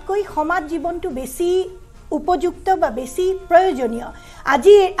জীৱনতকৈ সমাজ জীৱনটো বেছি উপযুক্ত বা বেছি প্ৰয়োজনীয়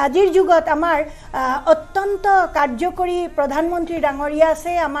আজিৰ যুগত আমাৰ অত্যন্ত কাৰ্যকৰী প্ৰধানমন্ত্ৰী ডাঙৰীয়া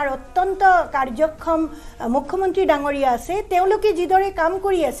আছে আমাৰ অত্যন্ত কাৰ্যক্ষম মুখ্যমন্ত্ৰী ডাঙৰীয়া আছে তেওঁলোকে যিদৰে কাম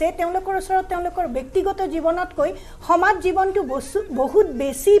কৰি আছে তেওঁলোকৰ ওচৰত তেওঁলোকৰ ব্যক্তিগত জীৱনতকৈ সমাজ জীৱনটো বহুত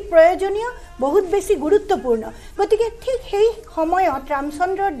বেছি প্ৰয়োজনীয় বহুত বেছি গুৰুত্বপূৰ্ণ গতিকে ঠিক সেই সময়ত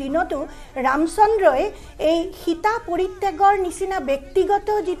ৰামচন্দ্ৰৰ দিনতো ৰামচন্দ্ৰই এই সীতা পৰিত্যাগৰ নিচিনা ব্যক্তিগত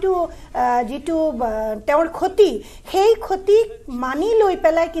যিটো তেওঁৰ ক্ষতি সেই ক্ষতিক মানি লৈ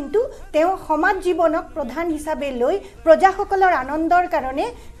পেলাই কিন্তু তেওঁ সমাজ জীৱনক প্ৰধান হিচাপে লৈ প্ৰজাসকলৰ আনন্দৰ কাৰণে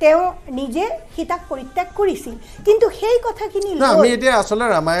তেওঁ নিজে সীতাক পৰিত্যাগ কৰিছিল কিন্তু সেই কথাখিনি আমি এতিয়া আসলে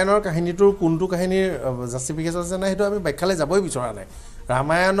ৰামায়ণৰ কাহিনীটোৰ কোনটো কাহিনীৰ জাস্টিফিকেশ্যন আছে না সেইটো আমি ব্যাখ্যালৈ যাবই বিচৰা নাই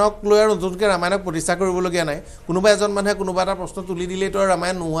ৰামায়ণক লৈ আৰু নতুনকৈ ৰামায়ণক প্ৰতিষ্ঠা কৰিবলগীয়া নাই কোনোবা এজন মানুহে কোনোবা এটা প্ৰশ্ন তুলি দিলেতো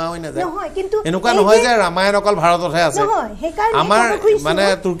ৰামায়ণ নোহোৱা হৈ নাযায় এনেকুৱা নহয় যে ৰামায়ণ অকল ভাৰততহে আছে আমাৰ মানে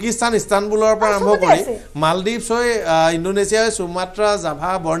তুৰ্কিস্তান ইস্তানবুলৰ পৰা আৰম্ভ কৰি মালদ্বীপছ হৈ ইণ্ডোনেছিয়া হৈ সুমাত্ৰা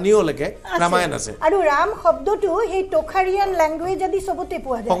জাভা বৰ্নিঅ'লৈকে ৰামায়ণ আছে আৰু ৰাম শব্দটো সেই টোখাৰিয়ান লেংগুৱেজ আদি চবতে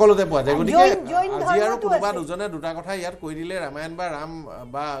পোৱা যায় সকলোতে পোৱা যায় গতিকে আজি আৰু কোনোবা দুজনে দুটা কথা ইয়াত কৈ দিলে ৰামায়ণ বা ৰাম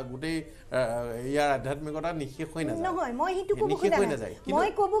বা গোটেই ইয়াৰ আধ্যাত্মিকতা নিশেষ হৈ নাযায় নহয় মই সেইটো ক'ব খোজা মই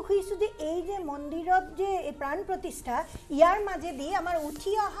ক'ব খুজিছোঁ যে এই যে মন্দিৰত যে এই প্ৰাণ প্ৰতিষ্ঠা ইয়াৰ মাজেদি আমাৰ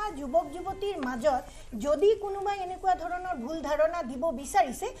উঠি অহা যুৱক যুৱতীৰ মাজত যদি কোনোবাই এনেকুৱা ধৰণৰ ভুল ধাৰণা দিব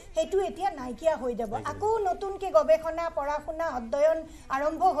বিচাৰিছে সেইটো এতিয়া নাইকিয়া হৈ যাব আকৌ নতুনকৈ গৱেষণা পঢ়া শুনা অধ্যয়ন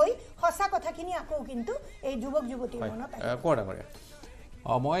আৰম্ভ হৈ সঁচা কথাখিনি আকৌ কিন্তু এই যুৱক যুৱতীৰ মনত আহিব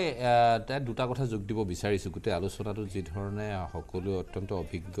মই দুটা কথা যোগ দিব বিচাৰিছোঁ গোটেই আলোচনাটো যি ধৰণে সকলোৱে অত্যন্ত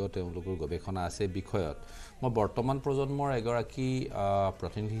অভিজ্ঞ তেওঁলোকৰ গৱেষণা আছে বিষয়ত মই বৰ্তমান প্ৰজন্মৰ এগৰাকী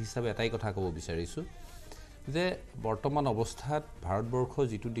প্ৰতিনিধি হিচাপে এটাই কথা ক'ব বিচাৰিছোঁ যে বৰ্তমান অৱস্থাত ভাৰতবৰ্ষ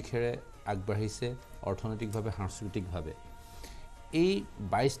যিটো দিশেৰে আগবাঢ়িছে অৰ্থনৈতিকভাৱে সাংস্কৃতিকভাৱে এই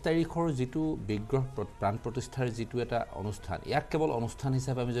 ২২ তাৰিখৰ যিটো বিগ্ৰহ প্ৰাণ প্ৰতিষ্ঠাৰ যিটো এটা অনুষ্ঠান ইয়াক কেৱল অনুষ্ঠান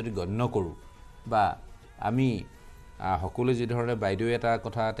হিচাপে আমি যদি গণ্য কৰোঁ বা আমি সকলোৱে যি ধৰণে বাইদেৱে এটা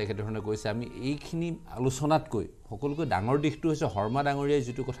কথা তেখেতধৰণে কৈছে আমি এইখিনি আলোচনাতকৈ সকলোকৈ ডাঙৰ দিশটো হৈছে শৰ্মা ডাঙৰীয়াই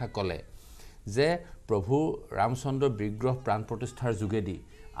যিটো কথা ক'লে যে প্ৰভু ৰামচন্দ্ৰৰ বিগ্ৰহ প্ৰাণ প্ৰতিষ্ঠাৰ যোগেদি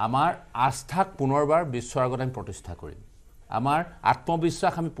আমাৰ আস্থাক পুনৰবাৰ বিশ্বৰ আগত আমি প্ৰতিষ্ঠা কৰিম আমাৰ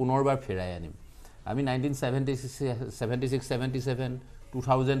আত্মবিশ্বাস আমি পুনৰবাৰ ফেৰাই আনিম আমি 1976-77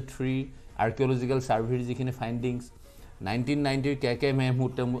 2003 আৰ্কিঅলজিকেল ছাৰ্ভেৰ যিখিনি ফাইণ্ডিংছ 1990 কে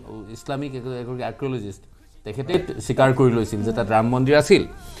মেহমুদ ইছলামিক আৰ্কিঅলজিষ্ট তেখেতে স্বীকাৰ কৰি লৈছিল যে তাত ৰাম মন্দিৰ আছিল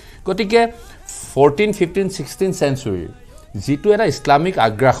গতিকে 14, 15, 16 চেঞ্চুৰীৰ যিটো এটা ইছলামিক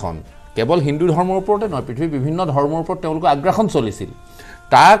আগ্ৰাসন কেৱল হিন্দু ধৰ্মৰ ওপৰতে নহয় পৃথিৱীৰ বিভিন্ন ধৰ্মৰ ওপৰত তেওঁলোকৰ আগ্ৰাসন চলিছিল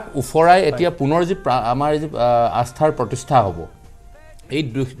তাক উফৰাই এতিয়া পুনৰ যি আমাৰ যি আস্থাৰ প্ৰতিষ্ঠা হ'ব এই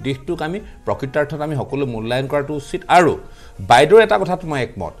দিশটোক আমি প্ৰকৃতাৰ্থত আমি সকলো মূল্যায়ন কৰাটো উচিত আৰু বাইদেউৰ এটা কথাত মই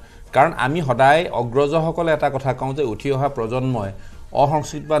একমত কাৰণ আমি সদায় অগ্ৰজসকলে এটা কথা কওঁ যে উঠি অহা প্ৰজন্মই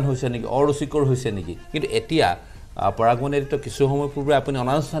অসংস্কৃতবান হৈছে নেকি অৰুচিকৰ হৈছে নেকি কিন্তু এতিয়া পৰাগমণিত কিছু সময় পূৰ্বে আপুনি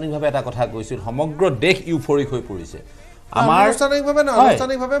অনানুষ্ঠানিকভাৱে এটা কথা কৈছিল সমগ্ৰ দেশ ইউফৰিক হৈ পৰিছে আমাৰ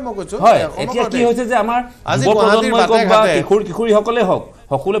আনুষ্ঠানিকভাৱে মই কৈছোঁ এতিয়া কি হৈছে যে আমাৰ যুৱপ্ৰজন্মই কওক বা কিশোৰীসকলে হওক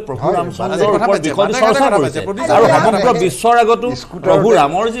সকলোৱে প্ৰভু ৰামচন্দ্ৰৰ ওপৰত বিষয়টো চৰ্চা কৰিছে আৰু সমগ্ৰ বিশ্বৰ আগতো প্ৰভু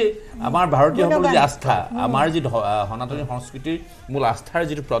ৰামৰ যি আমাৰ ভাৰতীয়সকলৰ যি আস্থা আমাৰ যি সনাতনী সংস্কৃতিৰ মূল আস্থাৰ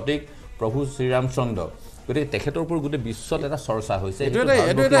যিটো প্ৰতীক প্ৰভু শ্ৰীৰামচন্দ্ৰ গতিকে তেখেতৰ ওপৰত গোটেই বিশ্বত এটা চৰ্চা হৈছে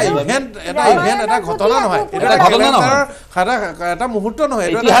এটা মুহূৰ্ত নহয়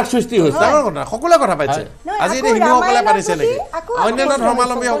ইতিহাস সৃষ্টি হৈছে ডাঙৰ কথা সকলোৱে কথা পাতিছে আজি এতিয়া হিন্দুসকলে পাতিছে নেকি অন্যান্য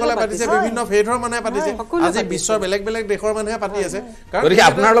ধৰ্মাৱলম্বীসকলে পাতিছে বিভিন্ন ফেইথৰ মানুহে পাতিছে আজি বিশ্বৰ বেলেগ বেলেগ দেশৰ মানুহে পাতি আছে গতিকে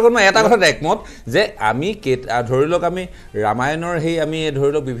আপোনাৰ লগত মই এটা কথাত একমত যে আমি ধৰি লওক আমি ৰামায়ণৰ সেই আমি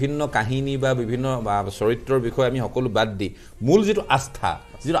ধৰি লওক বিভিন্ন কাহিনী বা বিভিন্ন চৰিত্ৰৰ বিষয়ে আমি সকলো বাদ দি মূল যিটো আস্থা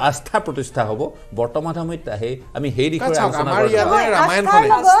প্ৰতিষ্ঠা হ'ব বৰ্তমান সময়ত আমি সেই দিশৰ আলোচনা আমাৰ ইয়াতে ৰামায়ণখনে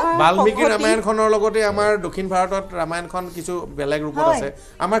বাল্মীকি ৰামায়ণখনৰ লগতে আমাৰ দক্ষিণ ভাৰতত ৰামায়ণখন কিছু বেলেগ ৰূপত আছে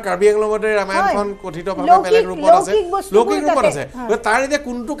আমাৰ কাৰ্বি আংলঙতে ৰামায়ণখন কথিতভাৱে বেলেগ ৰূপত আছে লৌকিক ৰূপত আছে তাৰ এতিয়া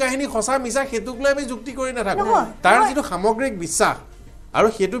কোনটো কাহিনী সঁচা মিছা সেইটোক লৈ আমি যুক্তি কৰি নাথাকোঁ তাৰ যিটো সামগ্ৰিক বিশ্বাস আৰু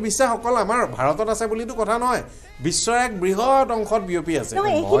সেইটো বিশ্বাস অকল আমাৰ ভাৰতত আছে বুলিতো কথা নহয় বিশ্বৰ এক বৃহৎ অংশত বিয়পি আছে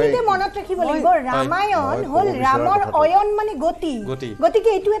নহয় এইখিনিতে মনত ৰাখিব লাগিব ৰামায়ণ হ'ল ৰামৰ অয়ন মানে গতি গতিকে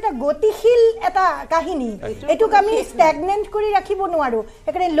এইটো এটা গতিশীল এটা কাহিনী এইটোক আমি ষ্টেগনেণ্ট কৰি ৰাখিব নোৱাৰো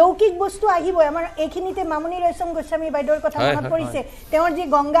একেবাৰে লৌকিক বস্তু আহিবই আমাৰ এইখিনিতে মামনি ৰয়সম গোস্বামী বাইদেউৰ কথা মনত পৰিছে তেওঁৰ যি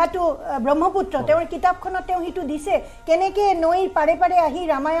গংগাটো ব্ৰহ্মপুত্ৰ তেওঁৰ কিতাপখনত তেওঁ হিটো দিছে কেনেকে নৈৰ পাৰে পাৰে আহি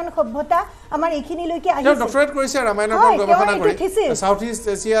ৰামায়ণ সভ্যতা আমাৰ এইখিনিলৈকে আহিছে ডক্টৰেট কৰিছে ৰামায়ণৰ ওপৰত গৱেষণা কৰি south east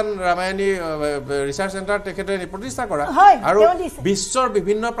Asian ৰামায়ণী research centre তেখেতে প্ৰতিষ্ঠা কৰা আৰু বিশ্বৰ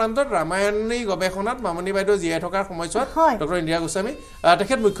বিভিন্ন প্ৰান্তত ৰামায়ণী গৱেষণাত মামনি বাইদেউ জীয়াই থকাৰ সময়ছোৱাত ডক্টৰ ইন্দিৰা গোস্বামী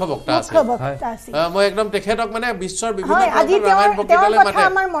তেখেত মুখ্য বক্তা আছে মই একদম তেখেতক মানে বিশ্বৰ বিভিন্ন প্ৰান্তত ৰামায়ণ বক্তৃতালৈ মাতে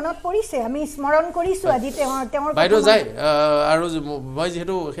আমাৰ মনত পৰিছে আমি স্মৰণ কৰিছো আজি তেওঁৰ বাইদেউ যায় আৰু মই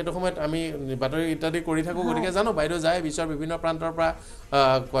যেহেতু সেইটো সময়ত আমি বাতৰি ইত্যাদি কৰি থাকো গতিকে জানো বাইদেউ যায় বিশ্বৰ বিভিন্ন প্ৰান্তৰ পৰা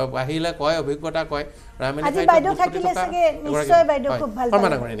আহিলে কয় অভিজ্ঞতা কয় ৰামায়ণী আজি বাইদেউ থাকিলে চাগে নিশ্চয় বাইদেউ খুব ভাল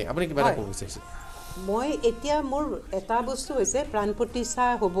পায় আপুনি কিবা এটা ক'ব বিচাৰিছে মই এতিয়া মোৰ এটা বস্তু হৈছে প্ৰাণ প্ৰতিষ্ঠা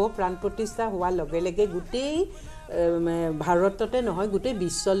হ'ব প্ৰাণ প্ৰতিষ্ঠা হোৱাৰ লগে লগে গোটেই ভাৰততে নহয় গোটেই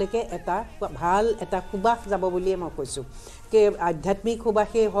বিশ্বলৈকে এটা ভাল এটা সুবাস যাব বুলিয়ে মই কৈছোঁ কে আধ্যাত্মিক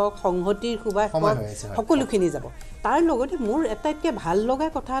সুবাসেই হওক সংহতিৰ সুবাস হওক সকলোখিনি যাব তাৰ লগতে মোৰ এটাতকৈ ভাল লগা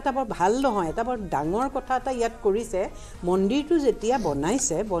কথা এটা বৰ ভাল নহয় এটা বৰ ডাঙৰ কথা এটা ইয়াত কৰিছে মন্দিৰটো যেতিয়া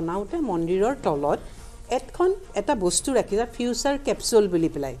বনাইছে বনাওঁতে মন্দিৰৰ তলত এটা বস্তু ৰাখিছে ফিউচাৰ কেপচুল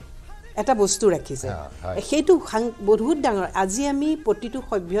বুলি পেলাই এটা বস্তু ৰাখিছে সেইটো বহুত ডাঙৰ আজি আমি প্ৰতিটো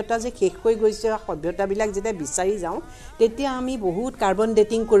সভ্যতা যে শেষ হৈ গৈছে সভ্যতাবিলাক যেতিয়া বিচাৰি যাওঁ তেতিয়া আমি বহুত কাৰ্বন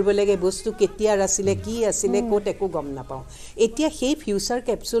ডেটিং কৰিব লাগে বস্তু কেতিয়াৰ আছিলে কি আছিলে ক'ত একো গম নাপাওঁ এতিয়া সেই ফিউচাৰ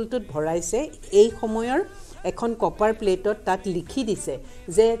কেপচুলটোত ভৰাইছে এই সময়ৰ এখন কপাৰ প্লেটত তাত লিখি দিছে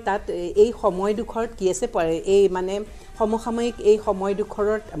যে তাত এই সময়ডোখৰত কি আছে এই মানে সমসাময়িক এই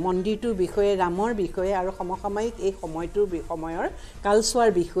সময়ডোখৰত মন্দিৰটোৰ বিষয়ে ৰামৰ বিষয়ে আৰু সমসাময়িক এই সময়ৰ কালচোৱাৰ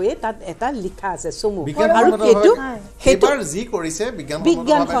বিষয়ে তাত এটা লিখা আছে চমু আৰু সেইটো যি কৰিছে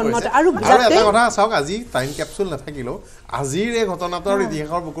বিজ্ঞানসন্মত আৰু এটা কথা চাওক আজি টাইম কেপচুল নাথাকিলেও আজিৰ এই ঘটনাটোৰ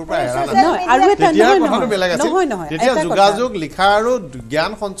ইতিহাসৰ বুকুৰ পৰা এৰা নাযায় আৰু এটা কথাটো বেলেগ আছিল তেতিয়া যোগাযোগ লিখা আৰু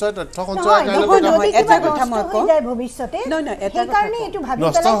জ্ঞান সঞ্চয় তথ্য সঞ্চয় এটা কথা মই কওঁ ভৱিষ্যতে এটা কাৰণে এইটো ভাবি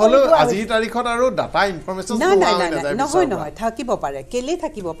নষ্ট হ'লেও আজিৰ তাৰিখত আৰু ডাটা ইনফৰমেশ্যন নহয় থাকিব পাৰে কেলে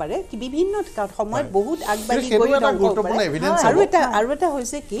থাকিব পাৰে কি বিভিন্ন সময়ত বহুত আগবাঢ়ি গৈ আৰু এটা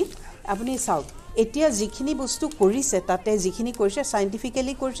হৈছে কি আপুনি চাওক এতিয়া যিখিনি বস্তু কৰিছে তাতে যিখিনি কৰিছে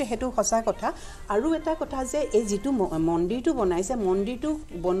চাইণ্টিফিকেলি কৰিছে সেইটো সঁচা কথা আৰু এটা কথা যে এই যিটো মন্দিৰটো বনাইছে মন্দিৰটো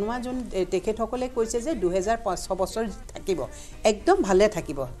বনোৱা যোন তেখেতসকলে কৈছে যে 2500 বছৰ থাকিব একদম ভালে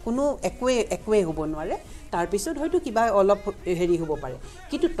থাকিব কোনো একোৱে হ'ব নোৱাৰে তাৰপিছত হয়তো কিবা অলপ হেৰি হ'ব পাৰে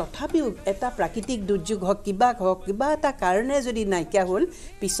কিন্তু তথাপিও এটা প্ৰাকৃতিক দুৰ্যোগ হওক কিবা এটা কাৰণে যদি নাইকিয়া হ'ল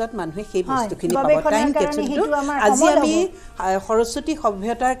পিছত মানুহে সেই বস্তুখিনি পাব টাইম কেপচুলটো আজি আমি সৰস্বতী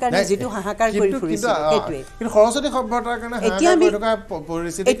সভ্যতাৰ কাৰণে যিটো হাহাকাৰ কৰি ফুৰিছোঁ সেইটোৱে কিন্তু সৰস্বতী সভ্যতাৰ কাৰণে হাহাকাৰ কৰি থকা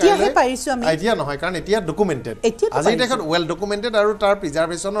পৰিস্থিতি এতিয়াহে পাৰিছোঁ আমি এতিয়া নহয় কাৰণ এতিয়া ডকুমেণ্টেড আজি দেখত ৱেল ডকুমেণ্টেড আৰু তাৰ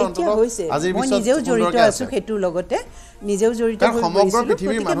প্ৰিজাৰ্ভেশ্যনৰ অন্তত আজিৰ মই নিজেও জড়িত আছোঁ সেইটোৰ লগতে নিজেও জড়িত হৈ সমগ্ৰ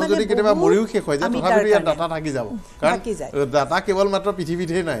পৃথিৱীৰ মানুহ যদি কেতিয়াবা মৰিও শেষ হৈ যায় তথাপিও ইয়াত ডাটা থাকি যাব কাৰণ ডাটা কেৱল মাত্ৰ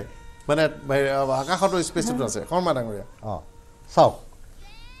পৃথিৱীতহে নাই মানে আকাশতো স্পেচতো আছে শৰ্মা ডাঙৰীয়া চাওক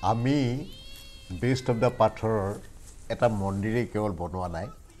আমি বেষ্ট অফ দ্য পাথৰৰ এটা মন্দিৰেই কেৱল বনোৱা নাই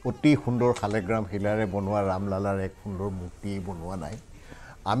অতি সুন্দৰ শালেগ্ৰাম শিলাৰে বনোৱা ৰামলালাৰ এক সুন্দৰ মূৰ্তি বনোৱা নাই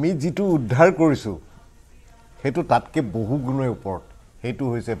আমি যিটো উদ্ধাৰ কৰিছোঁ সেইটো তাতকৈ বহু গুণৰ ওপৰত সেইটো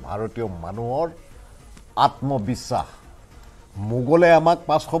হৈছে ভাৰতীয় মানুহৰ আত্মবিশ্বাস মোগলে আমাক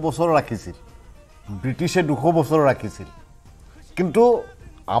 500 বছৰ ৰাখিছিল ব্ৰিটিছে 200 বছৰ ৰাখিছিল কিন্তু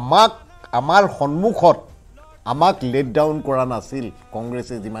আমাৰ সন্মুখত আমাক লেট ডাউন কৰা নাছিল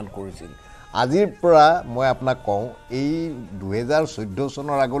কংগ্ৰেছে যিমান কৰিছিল আজিৰ পৰা মই আপোনাক কওঁ এই 2014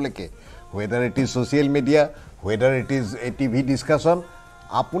 চনৰ আগলৈকে weather it is social media weather it is a TV discussion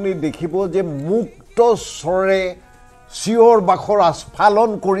আপুনি দেখিব যে মুক্ত স্বৰে চিঞৰ বাখৰ আস্ফালন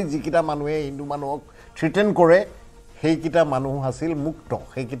কৰি যিকেইটা মানুহে হিন্দু মানুহক থ্ৰিটেন কৰে সেইকেইটা মানুহ আছিল মুক্ত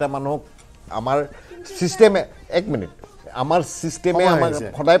সেইকেইটা মানুহক আমাৰ ছিষ্টেমে এক মিনিট আমাৰ ছিষ্টেমে আমাক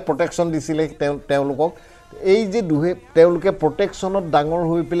সদায় প্ৰটেকশ্যন দিছিলে তেওঁলোকক এই যে তেওঁলোকে প্ৰটেকশ্যনত ডাঙৰ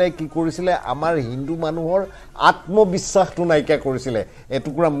হৈ পেলাই কি কৰিছিলে আমাৰ হিন্দু মানুহৰ আত্মবিশ্বাসটো নাইকিয়া কৰিছিলে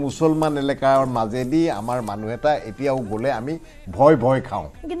এটুকুৰা মুছলমান এলেকাৰ মাজেদি আমাৰ মানুহ এটা এতিয়াও গ'লে আমি ভয় খাওঁ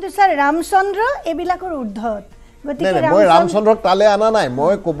কিন্তু ছাৰ ৰামচন্দ্ৰ এইবিলাকৰ ঊৰ্ধত গতিকে মই ৰামচন্দ্ৰক তালে আনা নাই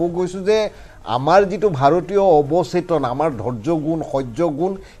মই ক'ব গৈছোঁ যে আমাৰ যিটো ভাৰতীয় অৱচেতন আমাৰ ধৈৰ্য গুণ সহ্য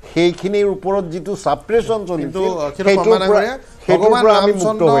গুণ সেইখিনিৰ ওপৰত যিটো ছাপ্ৰেশ্যন চলিছিল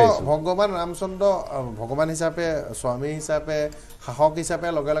ভগৱান ৰামচন্দ্ৰ ভগৱান হিচাপে স্বামী হিচাপে শাসক হিচাপে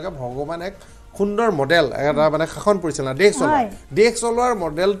লগে লগে ভগৱান এক সুন্দৰ মডেল এটা মানে শাসন পৰিচালনা দেশ চলোৱাৰ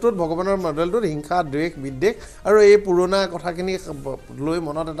মডেলটোত ভগৱানৰ মডেলটোত হিংসা দ্বেষ বিদ্বেষ আৰু এই পুৰণা কথাখিনি লৈ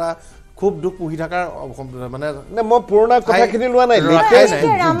মনত এটা খুব দুখ পুহি থকাৰ মানে মই পুৰণা কথাখিনি লোৱা নাই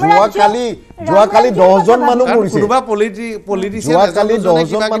যোৱাকালি 10 জন মানুহ মৰিছে কোনোবা পলিটিচিয়ান যোৱাকালি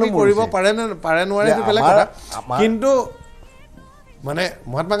 10 জন মানুহ কৰিব পাৰে নোৱাৰে সেইটো বেলেগ কথা কিন্তু মানে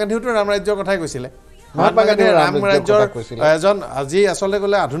মহাত্মা গান্ধীওতো ৰাম ৰাজ্যৰ কথাই কৈছিলে মহাত্মা গান্ধীয়ে ৰাম ৰাজ্যৰ এজন আজি আচলতে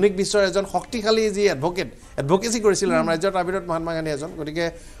গ'লে আধুনিক বিশ্বৰ এজন শক্তিশালী যি এডভকেচি কৰিছিল ৰাম ৰাজ্যৰ তাৰ ভিতৰত মহাত্মা গান্ধী এজন গতিকে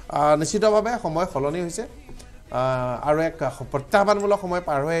নিশ্চিতভাৱে সময় সলনি হৈছে আৰু এক প্ৰত্যাহ্বানমূলক সময়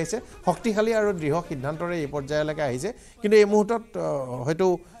পাৰ হৈ আহিছে শক্তিশালী আৰু দৃঢ় সিদ্ধান্তৰে এই পৰ্যায়লৈকে আহিছে কিন্তু এই মুহূৰ্তত হয়তো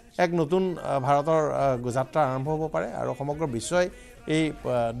এক নতুন ভাৰতৰ যাত্ৰা আৰম্ভ হ'ব পাৰে আৰু সমগ্ৰ বিশ্বই এই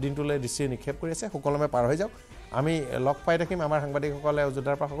দিনটোলৈ দৃষ্টি নিক্ষেপ কৰি আছে সুকলমে পাৰ হৈ যাওক আমি লগ পাই থাকিম আমাৰ সাংবাদিকসকলে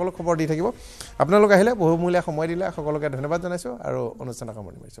অযোধ্যাৰ পৰা সকলো খবৰ দি থাকিব আপোনালোক আহিলে বহুমূলীয়া সময় দিলে সকলোকে ধন্যবাদ জনাইছোঁ আৰু অনুষ্ঠানক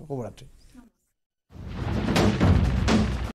সামৰণি মাৰিছোঁ শুভৰাত্ৰি